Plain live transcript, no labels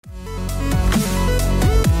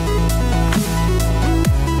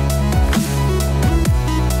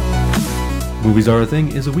Movies Are a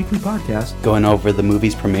Thing is a weekly podcast going over the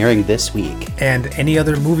movies premiering this week. And any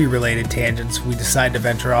other movie-related tangents we decide to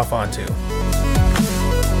venture off onto.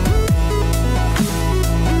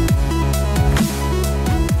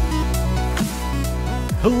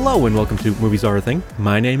 Hello and welcome to Movies Are a Thing.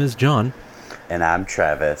 My name is John. And I'm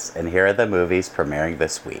Travis, and here are the movies premiering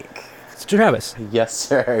this week. It's Travis. Yes,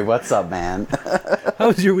 sir. What's up, man?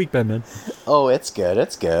 How's your week been, man? Oh, it's good.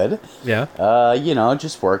 It's good. Yeah?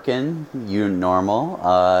 Just working, normal.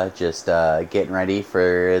 Getting ready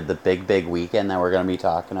for the big weekend that we're going to be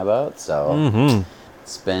talking about. So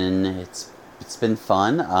it's been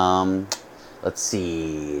fun. Let's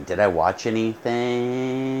see. Did I watch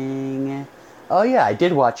anything? Oh yeah, I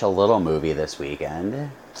did watch a little movie this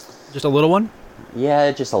weekend. Just a little one?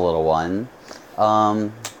 Yeah, just a little one.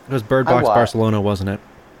 It was Bird Box Barcelona, wasn't it?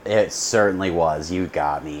 It certainly was. You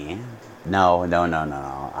got me. No.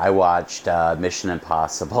 I watched Mission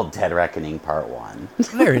Impossible: Dead Reckoning Part 1.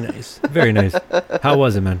 Very nice. Very nice. How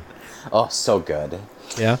was it, man? Oh, so good.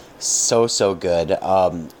 Yeah? So good.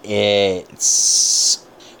 It's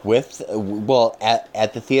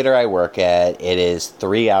at the theater I work at, it is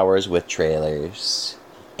 3 hours with trailers,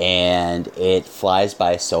 and it flies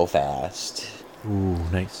by so fast. Ooh,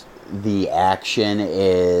 nice. The action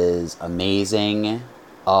is amazing.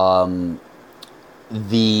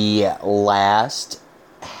 The last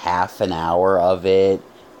half an hour of it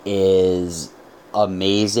is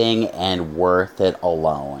amazing and worth it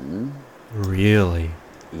alone. Really?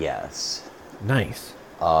 Yes. Nice.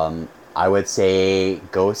 I would say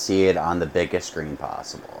go see it on the biggest screen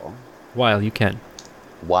possible. While you can.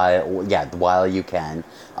 While you can.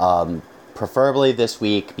 Preferably this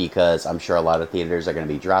week, because I'm sure a lot of theaters are going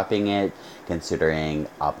to be dropping it, considering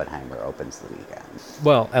Oppenheimer opens the weekend.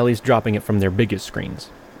 Well, at least dropping it from their biggest screens.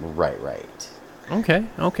 Right.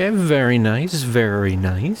 Okay. Very nice.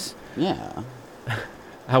 Yeah.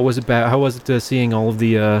 How was it seeing all of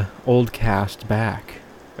the old cast back?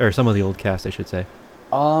 Or some of the old cast, I should say.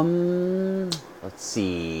 Let's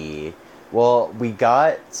see. Well, we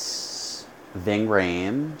got Ving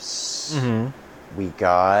Rhames. Mm-hmm. We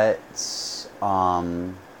got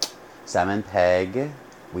Simon Pegg.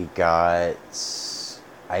 We got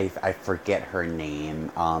I forget her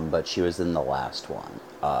name, but she was in the last one.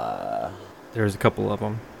 There's a couple of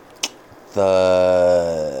them.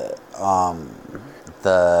 The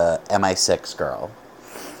MI6 girl.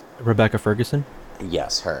 Rebecca Ferguson?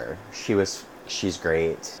 Yes, her. She's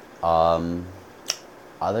great. Other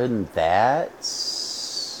than that,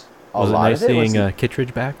 Was it nice seeing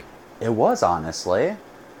Kittredge back? It was, honestly.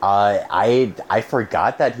 I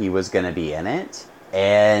forgot that he was going to be in it,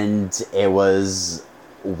 and it was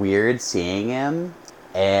weird seeing him,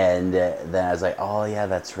 and then I was like, oh yeah,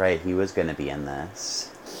 that's right, he was going to be in this.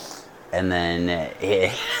 And then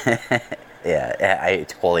yeah, I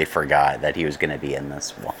totally forgot that he was going to be in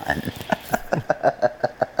this one.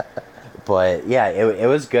 But yeah, it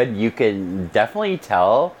was good. You can definitely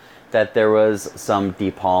tell that there was some De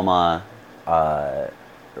Palma.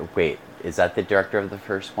 Wait, is that the director of the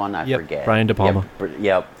first one? I forget. Brian De Palma.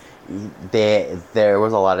 Yep. There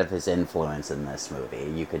was a lot of his influence in this movie.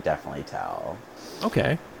 You could definitely tell.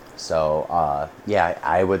 Okay. So, I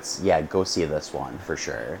would go see this one for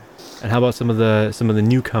sure. And how about some of the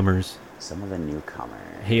newcomers? Some of the newcomers.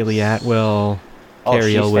 Hayley Atwell,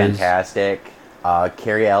 Cary she's Elwes. Fantastic.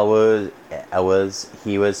 Cary Elwes,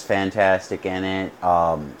 he was fantastic in it.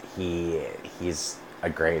 He's a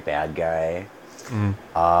great bad guy.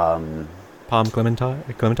 Palm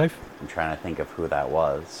Clementif? I'm trying to think of who that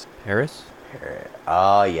was. Paris?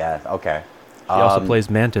 Oh, yeah, okay. She also plays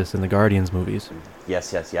Mantis in the Guardians movies.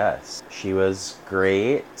 Yes. She was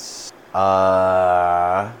great.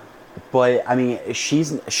 But, I mean,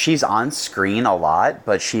 she's on screen a lot,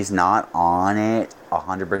 but she's not on it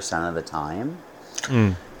 100% of the time.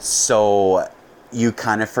 So you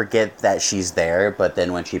kind of forget that she's there, but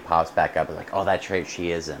then when she pops back up, it's like, oh, that's right,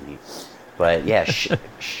 she is in it. But yeah,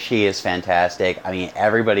 she is fantastic. I mean,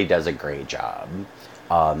 everybody does a great job.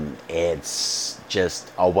 It's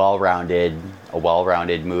just a well-rounded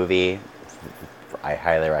movie. I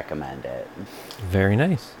highly recommend it. Very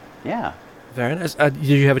nice. Yeah. Very nice. Did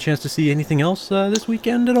you have a chance to see anything else this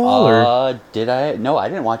weekend at all? Or? Did I? No, I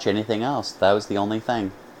didn't watch anything else. That was the only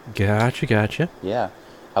thing. Gotcha. Yeah.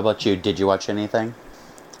 How about you? Did you watch anything?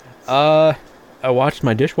 I watched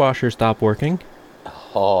my dishwasher stop working.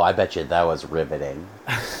 Oh, I bet you that was riveting.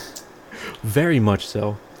 Very much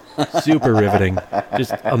so. Super riveting.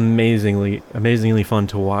 Just amazingly fun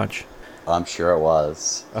to watch. I'm sure it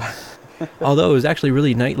was. Although it was actually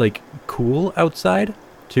really cool outside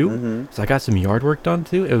too. Mm-hmm. So I got some yard work done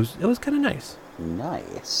too. It was kind of nice.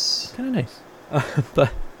 Nice. Kind of nice.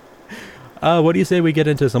 But what do you say we get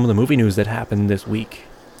into some of the movie news that happened this week?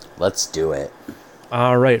 Let's do it.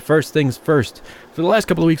 All right, first things first. For the last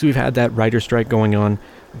couple of weeks, we've had that writer strike going on,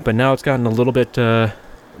 but now it's gotten a little bit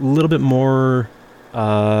more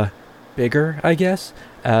bigger, I guess,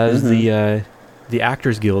 as the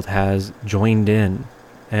Actors Guild has joined in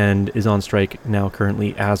and is on strike now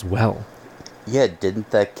currently as well. Yeah,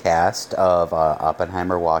 didn't the cast of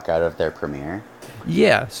Oppenheimer walk out of their premiere?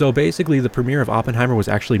 Yeah, so basically the premiere of Oppenheimer was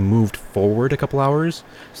actually moved forward a couple hours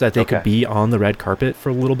so that they could be on the red carpet for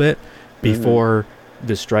a little bit before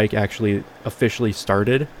the strike actually officially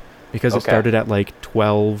started, because it started at like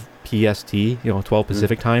 12 PST, 12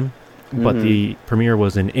 Pacific time, but the premiere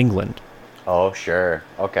was in England. Oh, sure.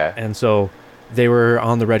 Okay. And so they were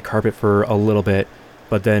on the red carpet for a little bit,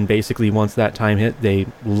 but then basically once that time hit, they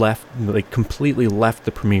left, like completely left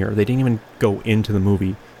the premiere. They didn't even go into the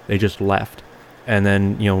movie. They just left. And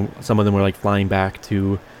then, some of them were like flying back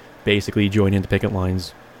to basically join into picket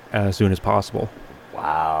lines as soon as possible.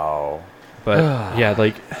 Wow. But yeah,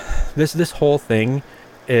 like this whole thing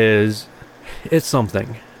it's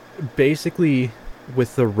something. Basically,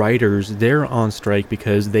 with the writers, they're on strike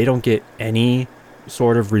because they don't get any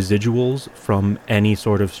sort of residuals from any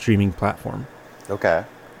sort of streaming platform. Okay.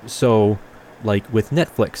 So, like with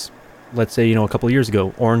Netflix, let's say, a couple of years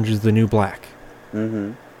ago, Orange is the New Black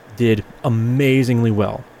did amazingly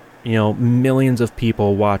well. Millions of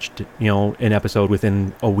people watched, an episode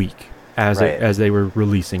within a week as they were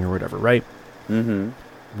releasing or whatever, right?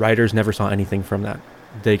 Writers never saw anything from that.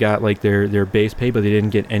 They got like their base pay, but they didn't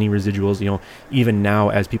get any residuals. Even now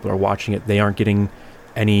as people are watching it, they aren't getting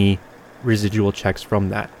any residual checks from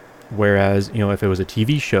that. Whereas, if it was a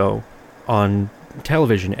TV show on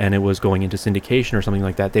television and it was going into syndication or something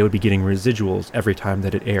like that, they would be getting residuals every time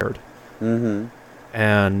that it aired.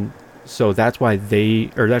 And so that's why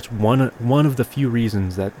that's one of the few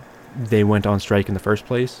reasons that they went on strike in the first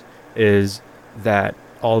place, is that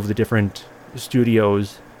all of the different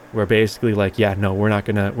studios were basically like, yeah, no, we're not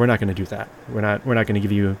gonna do that. We're not gonna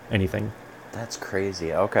give you anything. That's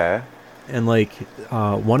crazy. Okay. And like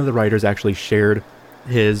one of the writers actually shared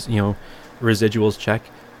his residuals check.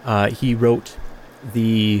 He wrote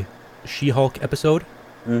the She-Hulk episode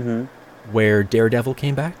where Daredevil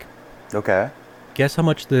came back. Okay. Guess how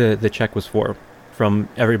much the check was for from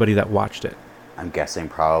everybody that watched it? I'm guessing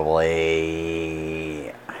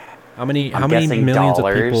probably. How many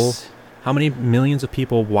millions of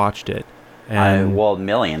people watched it? And well,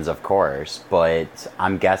 millions, of course, but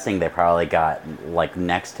I'm guessing they probably got like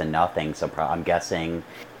next to nothing. So I'm guessing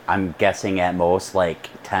at most like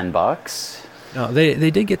 $10. No,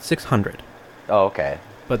 they did get 600. Oh, okay.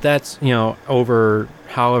 But that's over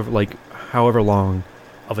however long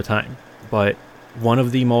of a time. But one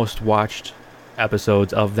of the most watched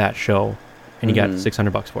episodes of that show, and you got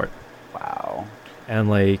 $600 for it. Wow. And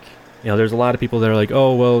like, there's a lot of people that are like,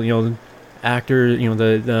 oh well, actor,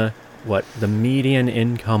 the median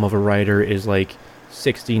income of a writer is like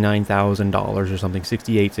 $69,000 or something,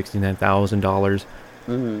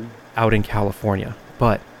 $69,000 out in California.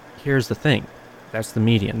 But here's the thing, that's the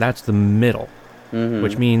median, that's the middle,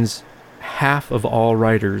 which means half of all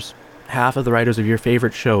writers, half of the writers of your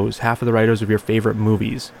favorite shows, half of the writers of your favorite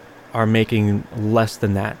movies are making less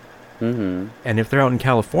than that. And if they're out in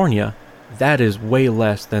California, that is way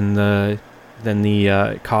less than the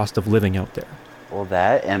cost of living out there. Well,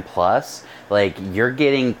 that, and plus, like, you're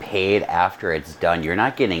getting paid after it's done. You're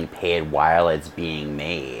not getting paid while it's being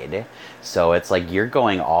made. So it's like you're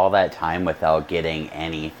going all that time without getting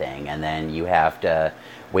anything, and then you have to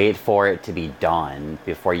wait for it to be done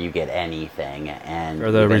before you get anything. And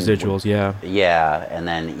or the residuals, yeah. Yeah, and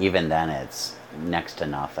then even then it's next to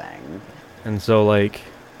nothing. And so, like,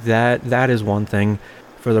 that is one thing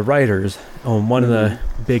for the writers. One of the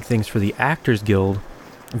big things for the Actors Guild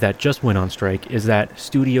that just went on strike is that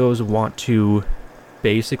studios want to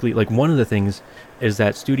basically, like, one of the things is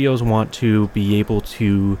that studios want to be able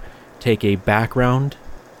to take a background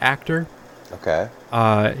actor,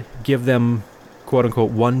 give them quote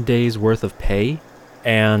unquote 1 day's worth of pay,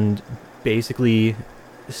 and basically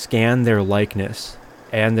scan their likeness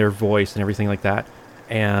and their voice and everything like that,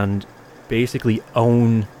 and basically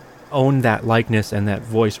own that likeness and that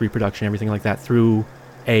voice reproduction, everything like that, through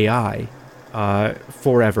AI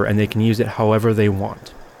forever, and they can use it however they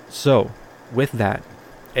want. So with that,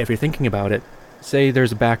 if you're thinking about it, say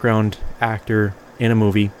there's a background actor in a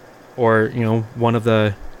movie, or one of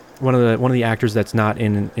the actors that's not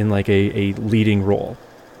in like a leading role.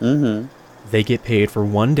 They get paid for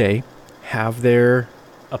 1 day, have their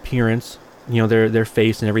appearance, their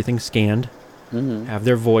face and everything scanned, have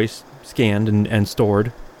their voice scanned and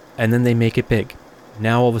stored, and then they make it big.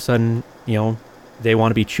 Now all of a sudden, they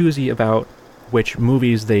want to be choosy about which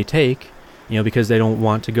movies they take, because they don't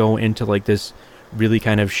want to go into like this really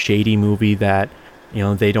kind of shady movie that,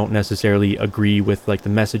 they don't necessarily agree with like the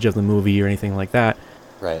message of the movie or anything like that.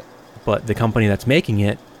 Right. But the company that's making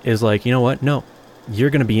it is like, you know what? No, you're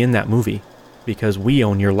going to be in that movie because we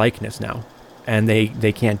own your likeness now, and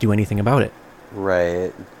they can't do anything about it.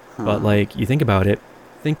 Right. But like, you think about it,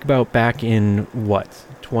 think about back in what,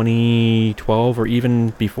 2012 or even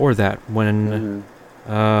before that, when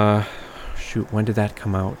when did that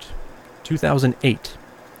come out? 2008.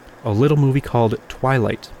 A little movie called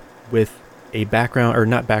Twilight with a background, or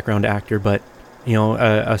not background actor, but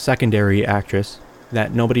a secondary actress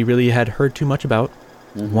that nobody really had heard too much about.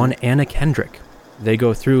 One Anna Kendrick. They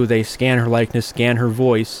go through, they scan her likeness, scan her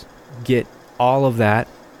voice, get all of that.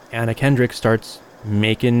 Anna Kendrick starts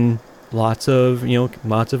making lots of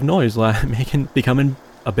noise, becoming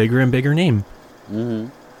a bigger and bigger name.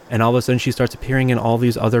 And all of a sudden she starts appearing in all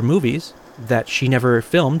these other movies that she never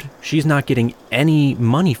filmed. She's not getting any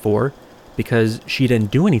money for because she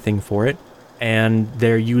didn't do anything for it. And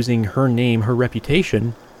they're using her name, her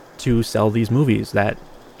reputation, to sell these movies that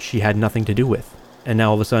she had nothing to do with. And now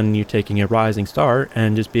all of a sudden you're taking a rising star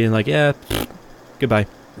and just being like, yeah, goodbye.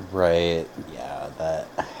 Right. Yeah,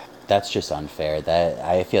 that's just unfair. That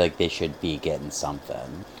I feel like they should be getting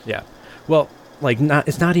something. Yeah. Well,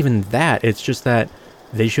 it's not even that. It's just that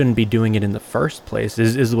they shouldn't be doing it in the first place,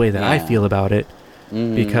 is the way that I feel about it.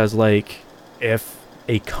 Because if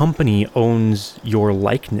a company owns your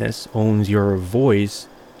likeness, owns your voice,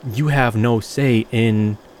 you have no say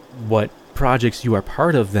in what projects you are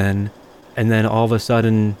part of then, and then all of a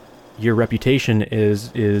sudden your reputation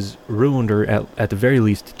is ruined, or at the very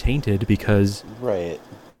least tainted, because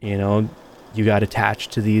you got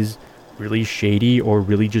attached to these really shady or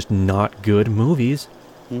really just not good movies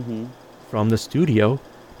from the studio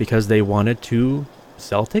because they wanted to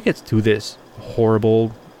sell tickets to this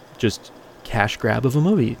horrible just cash grab of a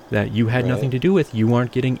movie that you had nothing to do with, you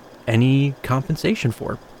aren't getting any compensation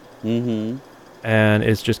for. And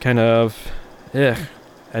it's just kind of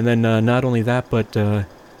and then not only that, but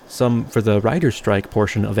some for the writer's strike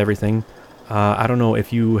portion of everything, I don't know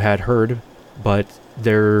if you had heard, but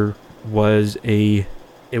there was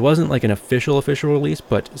it wasn't like an official release,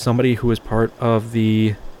 but somebody who was part of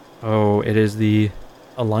it is the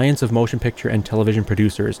Alliance of Motion Picture and Television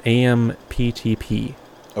Producers, AMPTP.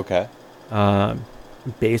 Okay.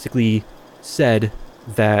 Basically said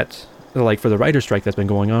that, like, for the writer's strike that's been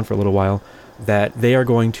going on for a little while, that they are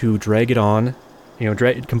going to drag it on,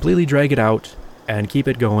 completely drag it out and keep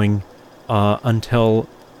it going until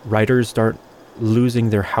writers start losing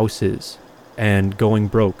their houses and going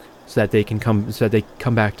broke, so that they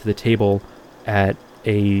come back to the table at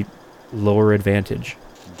a lower advantage.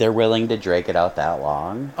 They're willing to drag it out that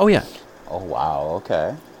long? Oh yeah. Oh wow.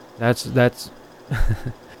 Okay. That's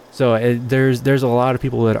so there's a lot of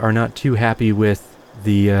people that are not too happy with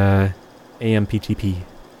the AMPTP,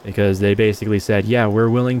 because they basically said, yeah, we're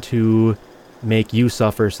willing to make you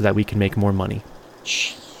suffer so that we can make more money.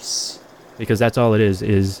 Jeez. Because that's all it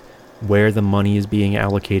is where the money is being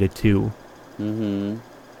allocated to. Is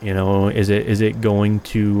it going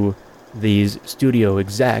to these studio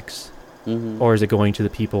execs, or is it going to the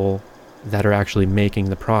people that are actually making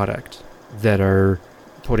the product, that are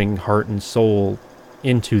putting heart and soul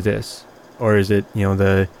into this? Or is it,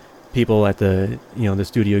 the people at the, the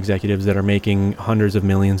studio executives that are making hundreds of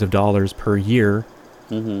millions of dollars per year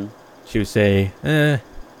to say,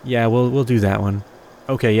 yeah, we'll do that one.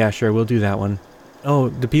 Okay, yeah, sure, we'll do that one. Oh,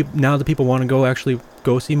 the people want to go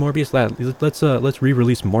see Morbius. Let's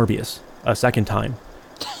re-release Morbius a second time.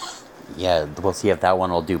 Yeah, we'll see if that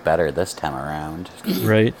one will do better this time around.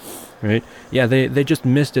 Right. Yeah, they just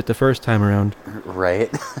missed it the first time around.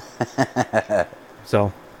 Right.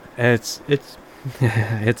 So, it's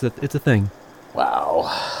it's a thing. Wow.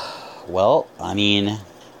 Well, I mean,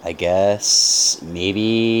 I guess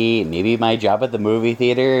maybe my job at the movie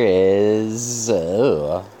theater is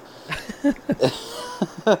I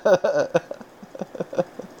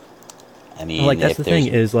mean, like, that's the thing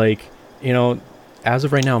is, like, as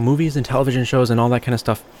of right now, movies and television shows and all that kind of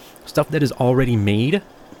stuff that is already made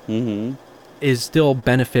is still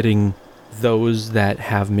benefiting those that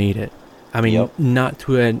have made it. I mean, not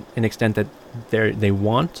to an extent that they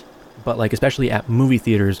want, but like especially at movie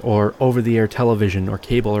theaters or over-the-air television or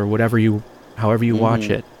cable or however you watch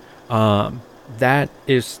it, that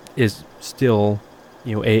is still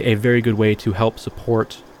a very good way to help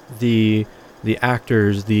support the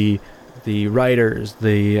actors, the writers,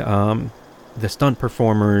 the stunt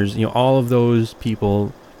performers, all of those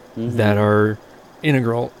people that are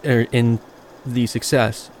integral in the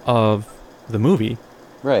success of the movie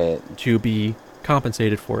Right. to be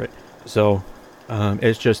compensated for it. So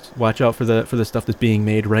it's just watch out for the stuff that's being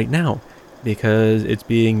made right now, because it's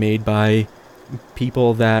being made by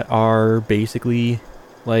people that are basically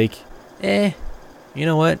like, you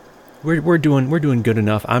know what, we're doing good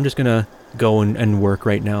enough. I'm just gonna go and work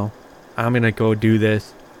right now. I'm gonna go do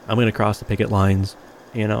this. I'm gonna cross the picket lines,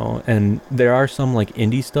 you know. And there are some like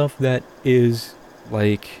indie stuff that is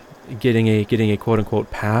like getting a quote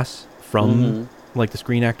unquote pass from like the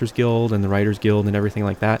Screen Actors Guild and the Writers Guild and everything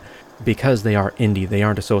like that, because they are indie. They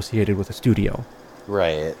aren't associated with a studio.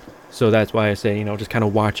 Right. So that's why I say, you know, just kind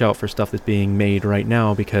of watch out for stuff that's being made right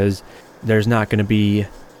now, because there's not going to be,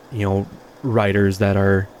 you know, writers that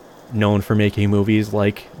are known for making movies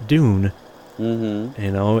like Dune. You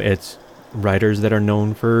know, it's writers that are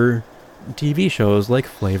known for TV shows like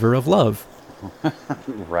Flavor of Love.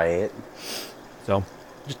 Right. So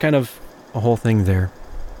just kind of a whole thing there.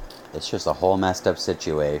 It's just a whole messed up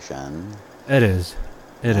situation. It is.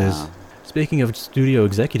 It is. Yeah. Speaking of studio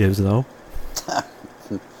executives, though.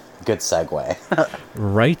 Good segue.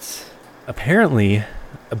 Right. Apparently,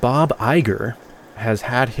 Bob Iger has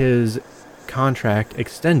had his contract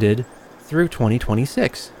extended through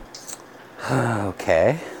 2026.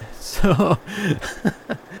 Okay. So,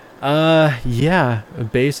 yeah,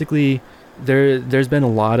 basically, there's been a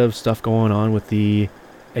lot of stuff going on with the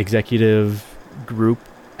executive group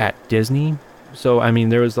at Disney. So, I mean,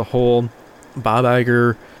 there was the whole Bob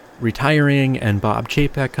Iger retiring and Bob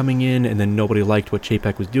Chapek coming in, and then nobody liked what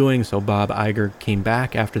Chapek was doing, so Bob Iger came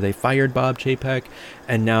back after they fired Bob Chapek,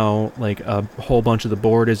 and now like a whole bunch of the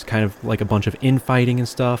board is kind of like a bunch of infighting and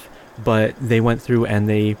stuff. But they went through and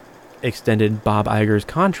they extended Bob Iger's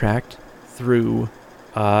contract through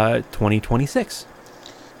 2026.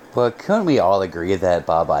 But couldn't we all agree that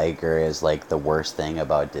Bob Iger is like the worst thing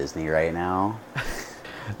about Disney right now?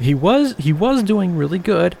 He was doing really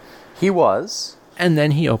good, He was. and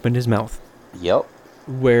then he opened his mouth, Yep.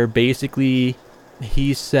 where basically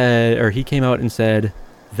he said, or he came out and said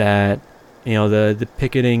that, you know, the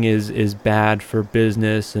picketing is bad for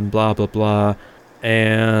business and blah blah blah,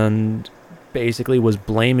 and basically was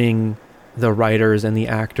blaming the writers and the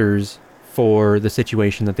actors for the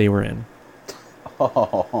situation that they were in.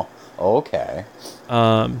 Oh, okay.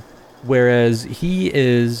 Whereas he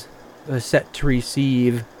is set to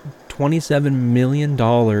receive $27 million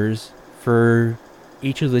for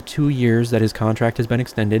each of the 2 years that his contract has been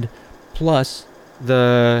extended, plus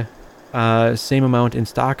the same amount in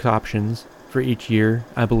stock options for each year,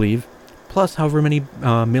 I believe, plus however many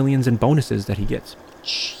millions in bonuses that he gets.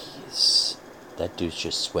 Jeez. That dude's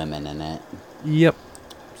just swimming in it. Yep.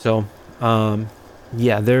 So,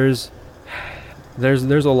 yeah, there's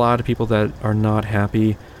a lot of people that are not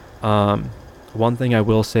happy. One thing I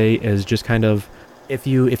will say is just kind of, if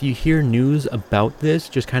you hear news about this,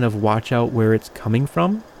 just kind of watch out where it's coming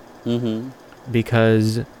from.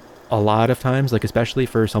 Because a lot of times, like especially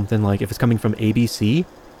for something like if it's coming from ABC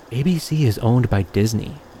is owned by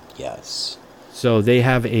Disney. Yes. So they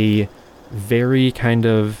have a very kind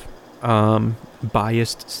of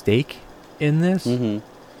biased stake in this,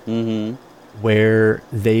 where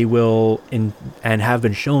they will and have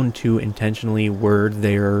been shown to intentionally word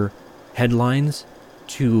their headlines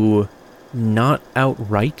to not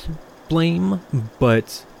outright blame,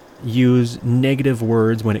 but use negative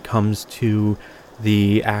words when it comes to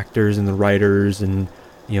the actors and the writers and,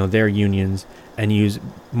 you know, their unions, and use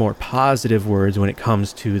more positive words when it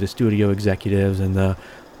comes to the studio executives and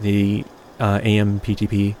the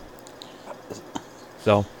AMPTP.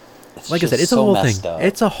 So, like I said, it's a whole thing.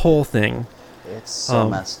 It's a whole thing. It's so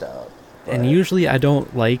messed up. And usually I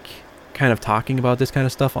don't like kind of talking about this kind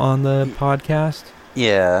of stuff on the podcast.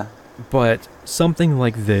 Yeah. But something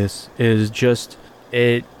like this is just,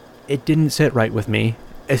 it didn't sit right with me,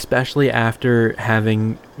 especially after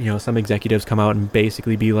having, you know, some executives come out and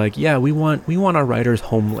basically be like, yeah, we want our writers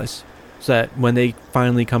homeless, so that when they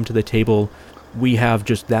finally come to the table, we have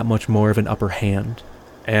just that much more of an upper hand.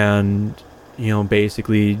 And, you know,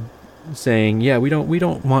 basically saying, yeah, we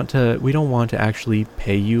don't want to actually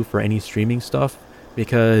pay you for any streaming stuff,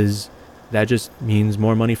 because that just means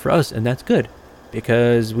more money for us, and that's good,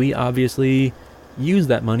 because we obviously use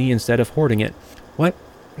that money instead of hoarding it. What?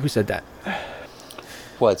 Who said that?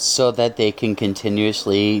 What, so that they can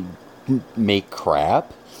continuously make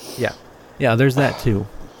crap? Yeah, there's that too.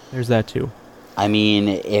 I mean,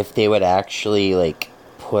 if they would actually, like,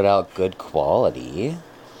 put out good quality.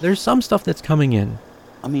 There's some stuff that's coming in.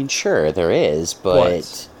 I mean, sure, there is,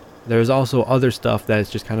 but there's also other stuff that's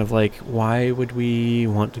just kind of like, why would we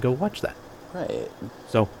want to go watch that? Right.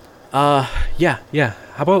 So, Yeah.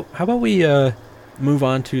 How about we move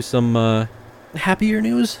on to some happier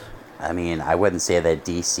news? I mean, I wouldn't say that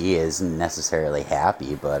DC is necessarily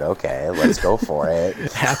happy, but okay, let's go for it.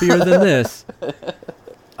 Happier than this.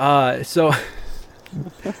 So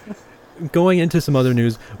going into some other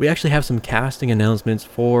news, we actually have some casting announcements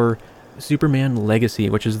for Superman Legacy,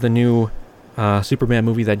 which is the new Superman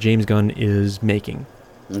movie that James Gunn is making.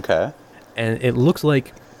 Okay. And it looks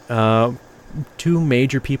like two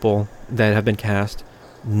major people that have been cast.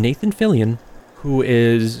 Nathan Fillion, who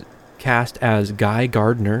is cast as Guy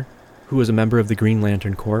Gardner, who is a member of the Green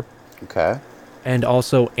Lantern Corps. Okay. And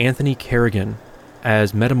also Anthony Kerrigan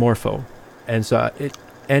as Metamorpho. And so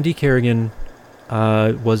Andy Kerrigan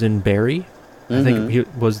was in Barry. I think he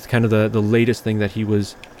was kind of the latest thing that he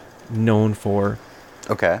was known for.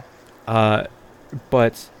 Okay.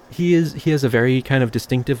 But he has a very kind of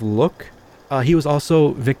distinctive look. He was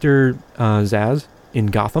also Victor Zsasz in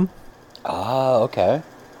Gotham. Oh, okay.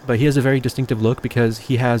 But he has a very distinctive look because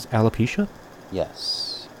he has alopecia.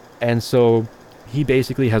 Yes. And so he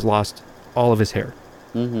basically has lost all of his hair.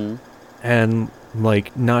 Mm-hmm. And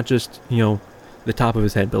like not just, the top of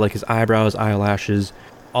his head, but like his eyebrows, eyelashes,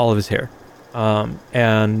 all of his hair.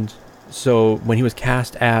 And so when he was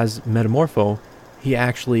cast as Metamorpho, he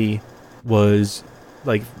actually was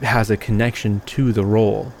like has a connection to the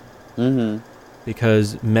role. Mm-hmm.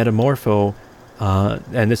 Because Metamorpho,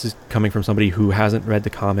 and this is coming from somebody who hasn't read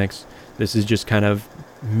the comics, this is just kind of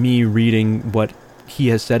me reading what he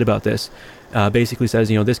has said about this. Basically says,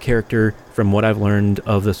 this character, from what I've learned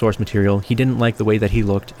of the source material, he didn't like the way that he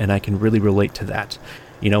looked, and I can really relate to that.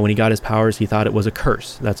 When he got his powers, he thought it was a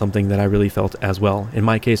curse. That's something that I really felt as well. In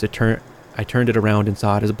my case, I turned it around and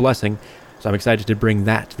saw it as a blessing, so I'm excited to bring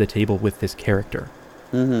that to the table with this character.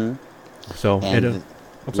 Mm-hmm. So, and,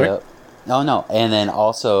 I'm sorry? Yep. Oh, no. And then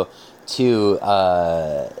also, too,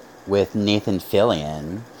 with Nathan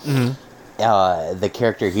Fillion, the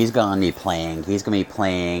character he's going to be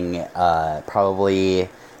playing probably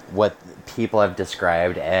what people have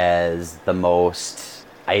described as the most,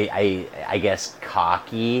 I guess,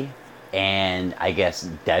 cocky and I guess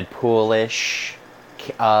Deadpool-ish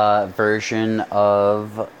version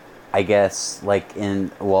of, I guess, like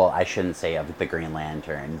I shouldn't say of the Green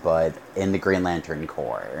Lantern, but in the Green Lantern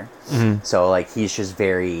Corps. Mm-hmm. So, like, he's just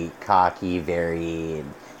very cocky,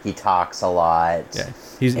 he talks a lot. Yeah,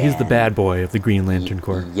 he's the bad boy of the Green Lantern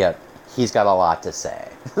Corps. Yep, he's got a lot to say.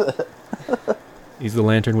 He's the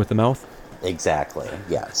lantern with the mouth? Exactly,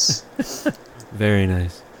 yes. Very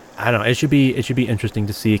nice. I don't know, it should be interesting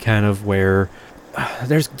to see kind of where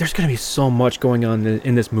there's going to be so much going on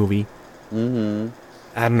in this movie. Mm-hmm.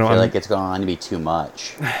 I don't know. I feel like it's going to be too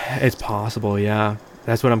much. It's possible, yeah.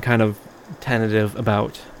 That's what I'm kind of tentative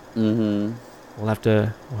about. Mm-hmm. We'll have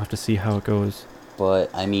to see how it goes.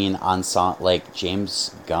 But I mean,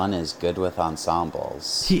 James Gunn is good with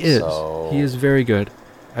ensembles. He is. So... He is very good.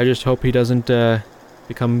 I just hope he doesn't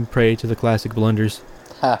become prey to the classic blunders.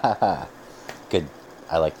 Good.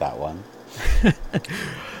 I like that one.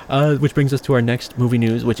 Which brings us to our next movie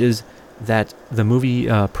news, which is that the movie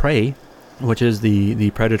Prey, which is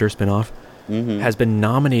the Predator spinoff, has been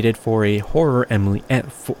nominated for a horror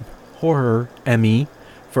Emmy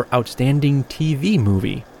for Outstanding TV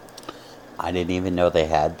Movie. I didn't even know they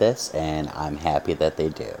had this, and I'm happy that they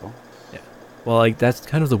do. Yeah. Well, like, that's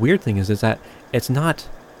kind of the weird thing is that it's not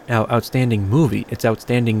Outstanding Movie, it's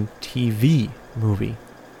Outstanding TV Movie.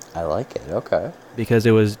 I like it, okay. Because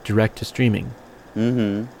it was direct to streaming.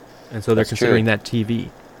 Mm-hmm. And so they're considering that TV.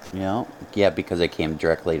 Yeah, because it came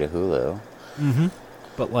directly to Hulu. Mm-hmm.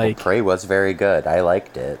 But like, Prey was very good. I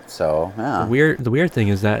liked it. So yeah. The weird thing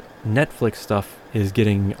is that Netflix stuff is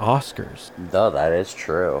getting Oscars. Though that is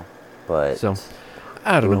true, but so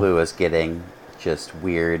I don't know. Hulu is getting just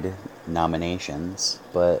weird nominations.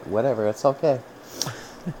 But whatever, it's okay.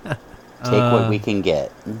 Take what we can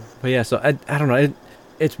get. But yeah, so I don't know.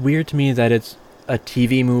 It's weird to me that it's a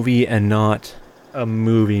TV movie and not a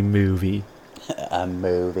movie. A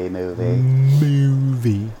movie.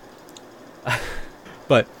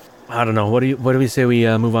 But I don't know. What do we say we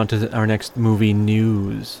move on to our next movie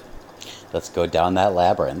news? Let's go down that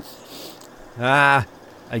labyrinth. I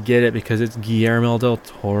get it because it's Guillermo del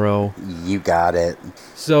Toro. You got it.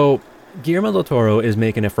 So Guillermo del Toro is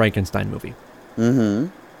making a Frankenstein movie.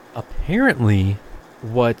 Mm-hmm. Apparently,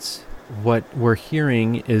 what we're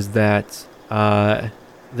hearing is that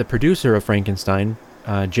the producer of Frankenstein,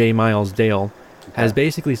 J. Miles Dale, has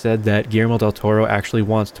basically said that Guillermo del Toro actually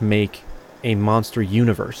wants to make a monster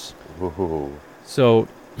universe. Ooh. So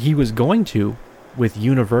he was going to with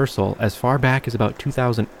Universal as far back as about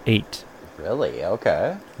 2008. Really?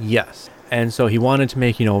 Okay. Yes. And so he wanted to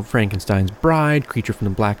make, Frankenstein's Bride, Creature from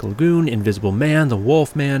the Black Lagoon, Invisible Man, The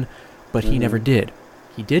Wolf Man, but he never did.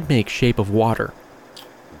 He did make Shape of Water.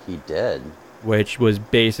 He did. Which was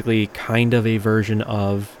basically kind of a version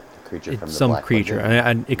of Creature from the some Black creature.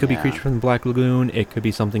 Lagoon. It could be Creature from the Black Lagoon. It could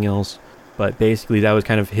be something else. But basically, that was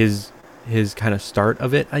kind of his kind of start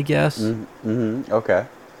of it, I guess. Mm-hmm. Okay.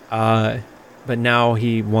 But now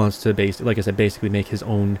he wants to, basically make his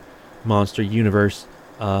own monster universe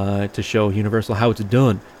to show Universal how it's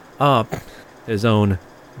done. His own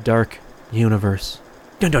dark universe.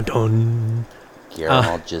 Dun dun dun.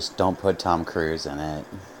 Guillermo, just don't put Tom Cruise in it.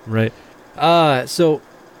 Right. So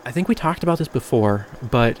I think we talked about this before,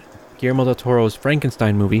 but Guillermo del Toro's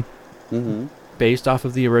Frankenstein movie, based off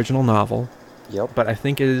of the original novel. Yep. But I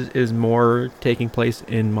think is more taking place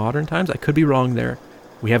in modern times. I could be wrong there.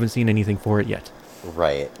 We haven't seen anything for it yet.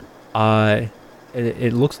 Right.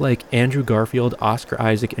 It looks like Andrew Garfield, Oscar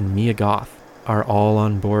Isaac, and Mia Goth are all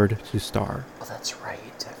on board to star. Oh, that's right.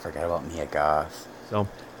 I forgot about Mia Goth. So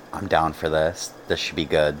I'm down for this. This should be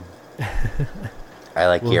good. I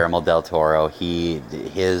like Guillermo del Toro.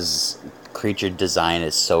 His creature design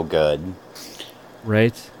is so good.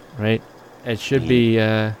 Right. It should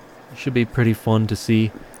be pretty fun to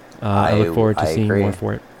see. I look forward to seeing more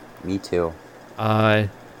for it. Me too.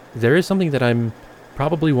 There is something that I'm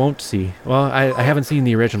probably won't see. Well, I haven't seen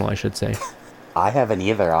the original, I should say. I haven't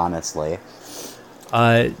either, honestly.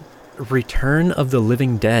 Return of the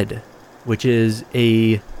Living Dead, which is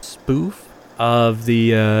a spoof of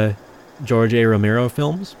the George A. Romero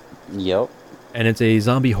films. Yep. And it's a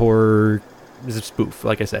zombie horror spoof,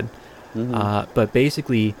 like I said. But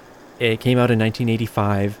basically, it came out in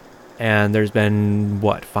 1985, and there's been,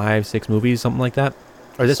 5, 6 movies, something like that?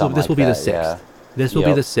 Or this will be the 6th. Yeah. This will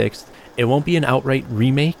be the 6th. It won't be an outright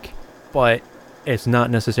remake, but it's not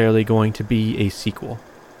necessarily going to be a sequel.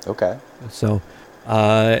 Okay. So,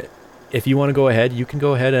 if you want to go ahead, you can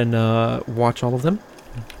go ahead and watch all of them.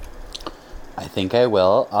 I think I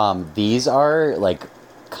will. These are like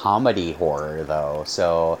comedy horror though,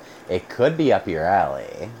 so it could be up your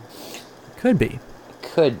alley. Could be.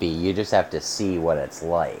 Could be. You just have to see what it's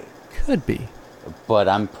like. Could be. But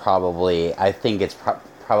I think it's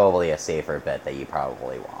probably a safer bet that you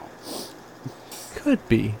probably won't. Could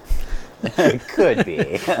be. Could be.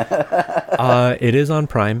 It is on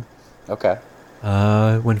Prime. Okay.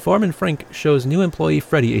 When Foreman Frank shows new employee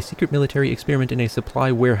Freddy a secret military experiment in a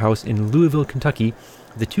supply warehouse in Louisville, Kentucky,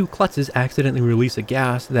 the two klutzes accidentally release a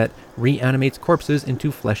gas that reanimates corpses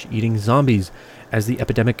into flesh-eating zombies. As the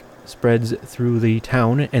epidemic spreads through the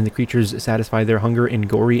town and the creatures satisfy their hunger in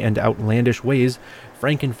gory and outlandish ways,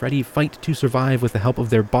 Frank and Freddy fight to survive with the help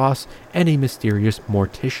of their boss and a mysterious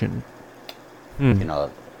mortician. You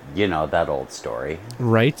know that old story.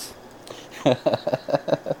 Right?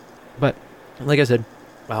 But, like I said,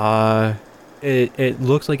 it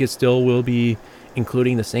looks like it still will be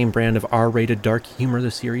including the same brand of R-rated dark humor the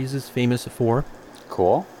series is famous for.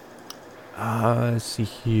 Cool. Let's see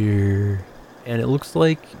here. And it looks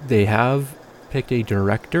like they have picked a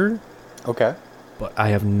director. Okay. But I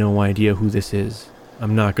have no idea who this is.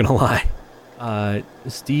 I'm not gonna lie.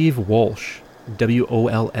 Steve Walsh.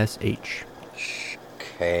 W-O-L-S-H.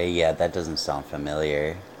 Okay, yeah, that doesn't sound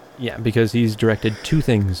familiar. Yeah, because he's directed 2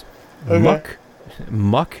 things. Muck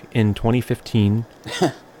in 2015.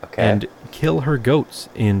 Okay. And Kill Her Goats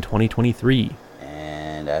in 2023.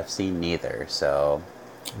 And I've seen neither, so...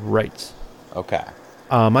 Right. Okay.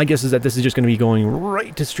 My guess is that this is just going to be going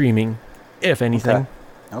right to streaming, if anything.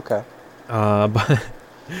 Okay. But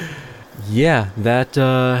yeah, that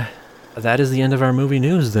is the end of our movie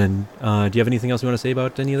news then. Do you have anything else you want to say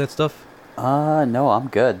about any of that stuff? No, I'm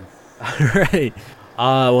good. All right.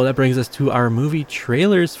 Well, that brings us to our movie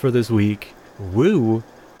trailers for this week. Woo.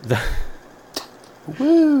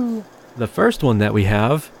 Woo. The first one that we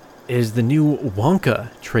have is the new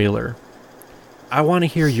Wonka trailer. I want to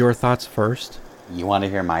hear your thoughts first. You want to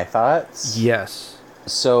hear my thoughts? Yes.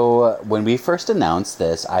 So, when we first announced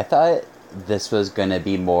this, I thought this was going to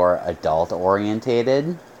be more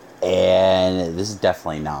adult-orientated, and this is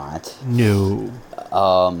definitely not. No.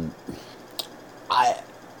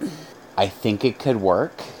 I think it could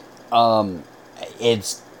work.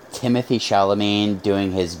 It's Timothy Chalamet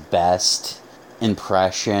doing his best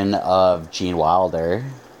impression of Gene Wilder.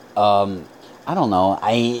 I don't know.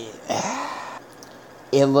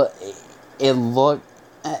 It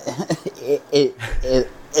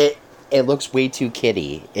looks way too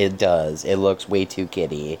kiddie. It does. It looks way too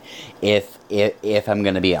kiddie. If I'm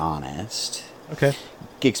gonna be honest. Okay.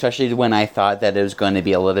 Especially when I thought that it was going to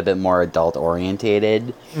be a little bit more adult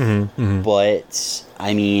orientated. Mm-hmm, mm-hmm. But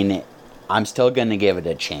I mean, I'm still gonna give it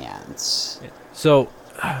a chance. So,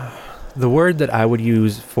 the word that I would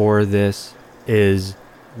use for this is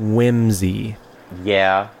whimsy.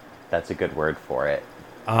 Yeah, that's a good word for it.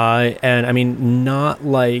 And I mean, not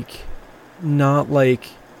like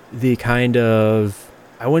the kind of,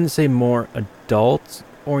 I wouldn't say more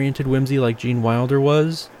adult-oriented whimsy like Gene Wilder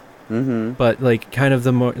was, but like kind of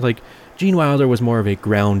the more, like, Gene Wilder was more of a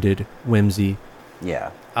grounded whimsy.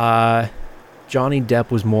 Yeah. Johnny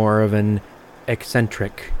Depp was more of an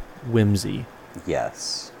eccentric whimsy.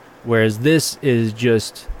 Yes. Whereas this is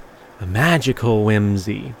just a magical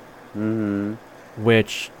whimsy.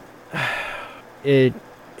 Which it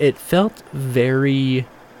felt very,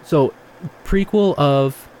 so prequel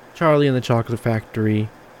of Charlie and the Chocolate Factory,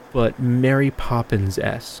 but Mary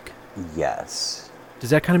Poppins-esque. Yes.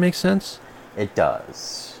 Does that kind of make sense? It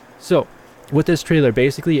does. So, with this trailer,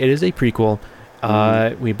 basically it is a prequel.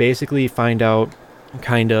 We basically find out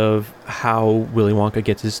kind of how Willy Wonka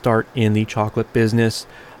gets his start in the chocolate business.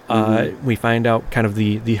 We find out kind of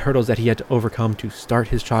the hurdles that he had to overcome to start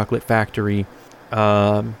his chocolate factory.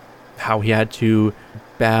 How he had to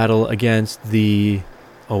battle against the,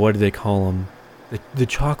 what do they call them? The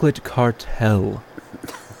chocolate cartel.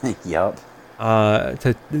 Yup.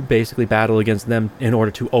 To basically battle against them in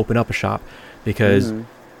order to open up a shop, because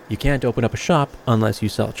you can't open up a shop unless you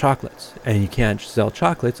sell chocolates, and you can't sell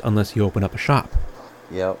chocolates unless you open up a shop.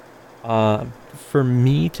 Yep. For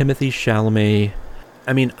me, Timothée Chalamet,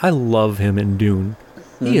 I mean, I love him in Dune.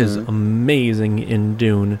 He is amazing in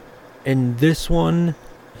Dune. In this one,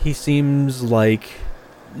 he seems like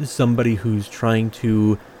somebody who's trying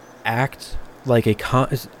to act like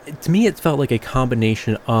to me, it felt like a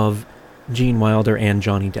combination of Gene Wilder and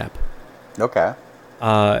Johnny Depp. Okay.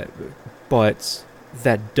 But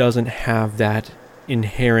that doesn't have that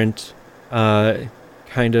inherent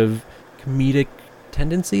kind of comedic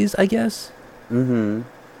tendencies, I guess. You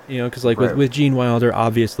know, because like Right. with Gene Wilder,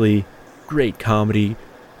 obviously, great comedy.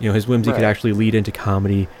 You know, his whimsy could Right. actually lead into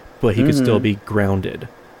comedy, but he could still be grounded.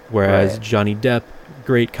 Whereas Right. Johnny Depp,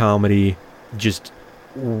 great comedy, just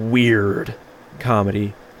weird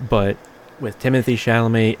comedy. But with Timothée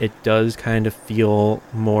Chalamet, it does kind of feel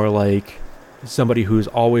more like somebody has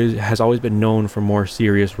always been known for more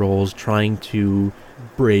serious roles, trying to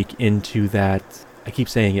break into that, I keep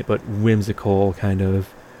saying it, but whimsical kind of,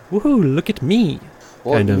 woohoo, look at me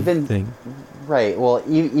kind of thing. Right. Well,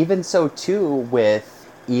 even so too with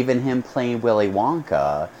even him playing Willy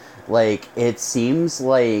Wonka, like it seems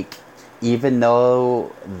like even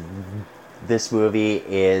though this movie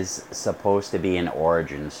is supposed to be an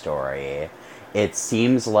origin story, it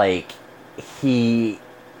seems like he's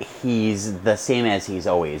the same as he's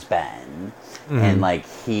always been, and like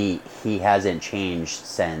he hasn't changed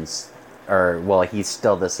since, or well, he's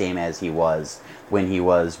still the same as he was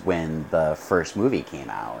when the first movie came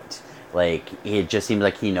out. Like it just seems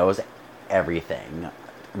like he knows everything,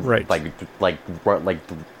 Right. like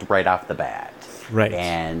right off the bat. Right.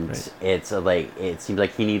 And Right. it's like it seems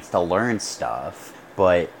like he needs to learn stuff,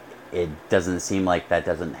 but it doesn't seem like that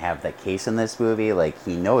doesn't have the case in this movie. Like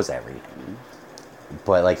he knows everything,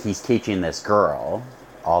 but like he's teaching this girl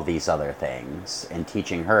all these other things and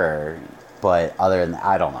teaching her. But other than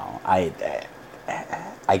I don't know.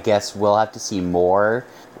 I guess we'll have to see more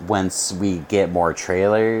once we get more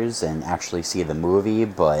trailers and actually see the movie.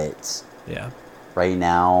 But Yeah. right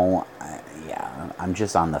now, I'm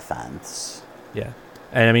just on the fence. Yeah.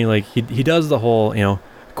 And I mean, like, he does the whole, you know,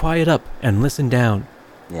 quiet up and listen down.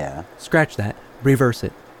 Yeah. Scratch that, reverse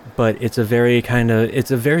it. But it's a very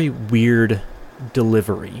weird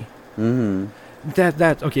delivery.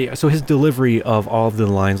 Okay, so his delivery of all of the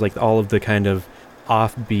lines, like all of the kind of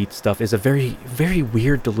offbeat stuff, is a very, very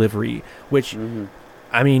weird delivery, which,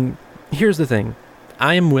 I mean, here's the thing.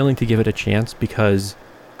 I am willing to give it a chance because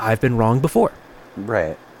I've been wrong before.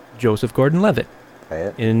 Right. Joseph Gordon-Levitt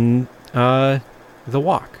Right. in The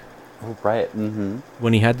Walk, Right.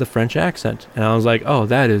 when he had the French accent, and I was like, oh,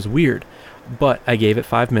 that is weird. But I gave it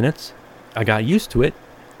 5 minutes, I got used to it,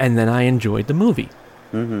 and then I enjoyed the movie.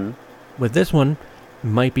 With this one,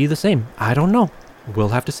 might be the same. I don't know. We'll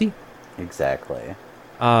have to see. Exactly.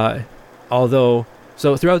 Although,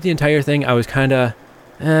 so throughout the entire thing, I was kind of,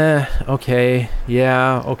 okay,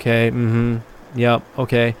 yeah, okay, yep,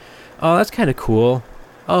 okay. Oh, that's kind of cool.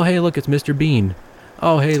 Oh, hey, look, it's Mr. Bean.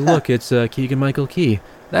 Oh, hey, look, it's Keegan-Michael Key.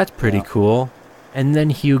 That's pretty Yeah. cool. And then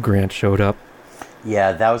Hugh Grant showed up.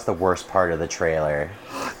 Yeah, that was the worst part of the trailer.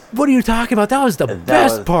 What are you talking about? That was the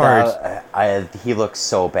best part. He looks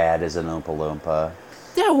so bad as an Oompa Loompa.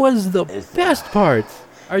 That was the best part.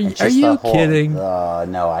 Are It's you just the whole- kidding?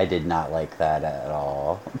 No, I did not like that at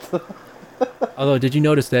all. Although, did you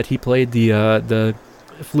notice that he played the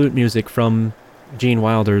flute music from Gene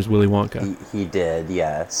Wilder's Willy Wonka? He did,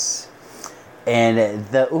 yes. And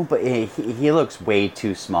the Oompa, he looks way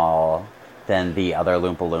too small than the other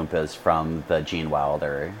Loompa Loompas from the Gene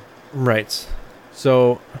Wilder. Right.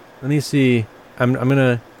 So let me see. I'm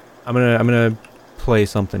gonna play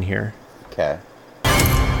something here. Okay.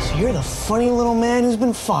 So you're the funny little man who's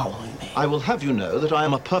been following me. I will have you know that I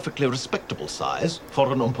am a perfectly respectable size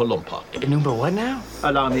for an Oompa Loompa. An Oompa what now?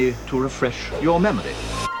 Allow me to refresh your memory.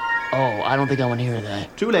 Oh, I don't think I want to hear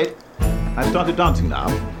that. Too late. I've started dancing now.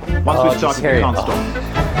 Once we've started, we can't stop.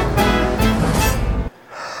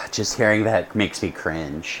 Just hearing that makes me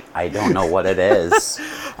cringe. I don't know what it is.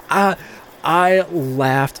 I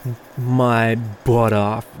laughed my butt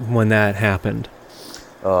off when that happened.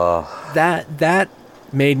 That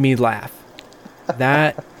made me laugh.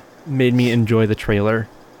 That made me enjoy the trailer.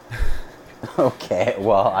 Okay,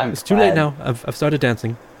 well, It's too late now. I've started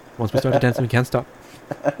dancing. Once we started dancing, we can't stop.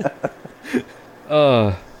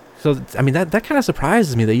 So I mean that kind of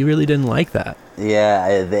surprises me that you really didn't like that. Yeah,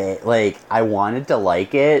 I wanted to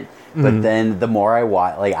like it, but then the more I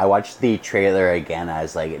watched the trailer again, I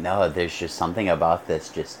was like, no, there's just something about this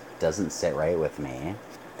just doesn't sit right with me.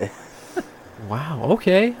 Wow.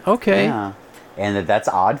 Okay. Yeah, and that's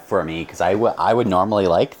odd for me because I would normally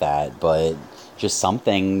like that, but just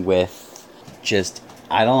something with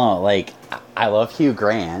I don't know. Like, I love Hugh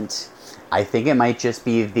Grant. I think it might just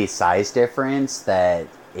be the size difference that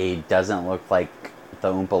it doesn't look like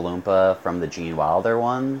the Oompa Loompa from the Gene Wilder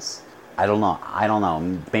ones. I don't know.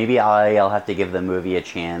 Maybe I'll have to give the movie a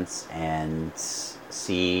chance and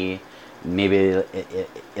see. Maybe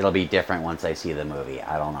it'll be different once I see the movie.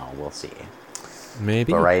 I don't know. We'll see.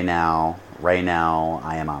 Maybe. But right now, I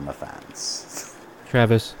am on the fence.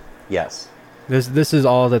 Travis. Yes. This is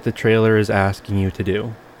all that the trailer is asking you to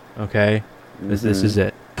do. Okay? This is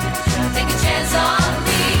it. Take a chance on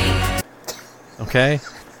me. Okay?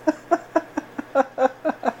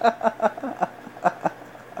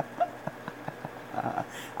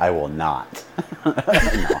 I will not. No,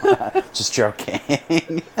 just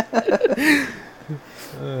joking.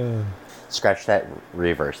 Scratch that,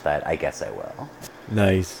 reverse that. I guess I will.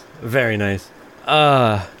 Nice. Very nice.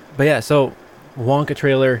 But yeah, so Wonka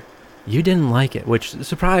trailer, you didn't like it, which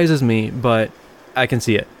surprises me, but I can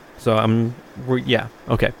see it. So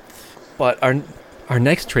okay. But our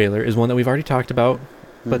next trailer is one that we've already talked about,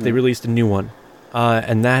 but they released a new one.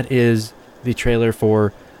 And that is the trailer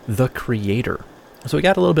for The Creator. So we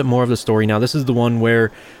got a little bit more of the story now. This is the one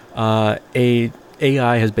where a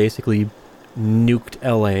AI has basically nuked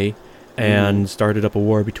LA and started up a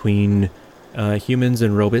war between humans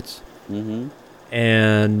and robots.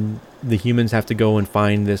 And the humans have to go and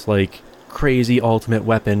find this like crazy ultimate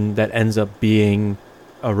weapon that ends up being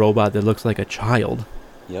a robot that looks like a child.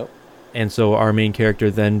 Yep. And so our main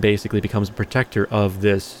character then basically becomes a protector of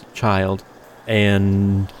this child,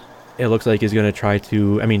 and it looks like he's going to try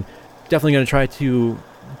to, definitely going to try to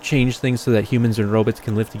change things so that humans and robots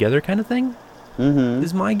can live together kind of thing,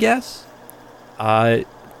 is my guess.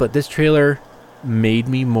 But this trailer made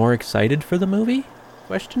me more excited for the movie?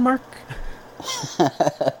 Question mark?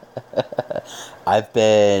 I've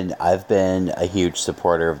been a huge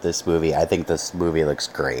supporter of this movie. I think this movie looks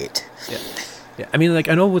great. Yeah. I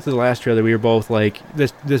know with the last trailer we were both like,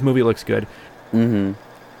 this movie looks good.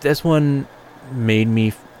 This one made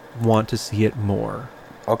me want to see it more.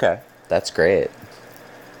 Okay, that's great.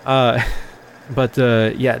 I don't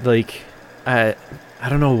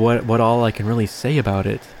know what all I can really say about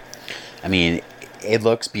it. It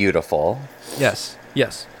looks beautiful. Yes.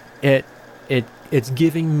 It's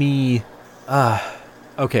giving me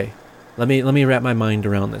okay. Let me wrap my mind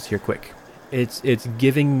around this here quick. It's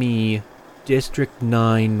giving me District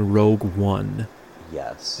 9 Rogue One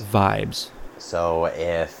Yes. vibes. So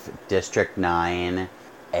if District 9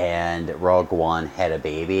 and Rogue One had a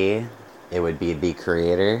baby, it would be The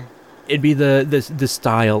Creator. It'd be the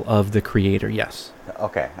style of The Creator, yes.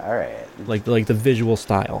 Okay, all right. Like the visual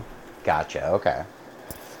style. Gotcha. Okay.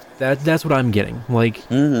 That's what I'm getting. Like,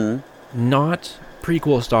 not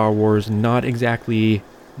prequel Star Wars, not exactly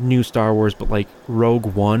new Star Wars, but like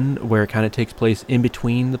Rogue One, where it kind of takes place in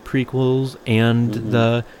between the prequels and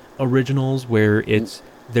the originals, where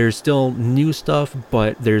there's still new stuff,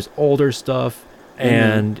 but there's older stuff,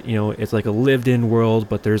 and it's like a lived-in world,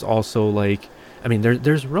 but there's also like,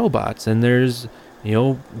 there's robots and there's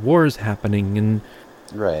wars happening, and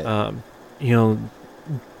Right.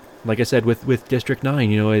 like I said, with District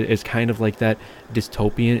 9, it's kind of like that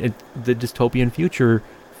dystopian, the dystopian future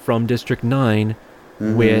from District 9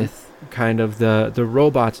 with kind of the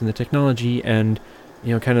robots and the technology, and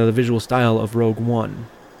kind of the visual style of Rogue One.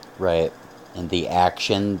 Right. And the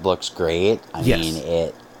action looks great. I Yes. mean,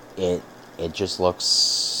 it just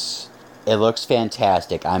looks... It looks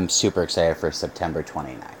fantastic. I'm super excited for September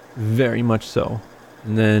 29th. Very much so.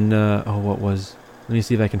 And then, what was... Let me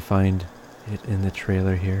see if I can find it in the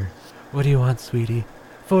trailer here. What do you want, sweetie?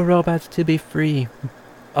 For robots to be free.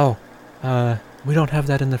 Oh, we don't have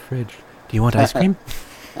that in the fridge. Do you want ice cream?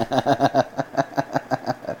 It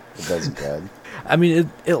does good. I mean,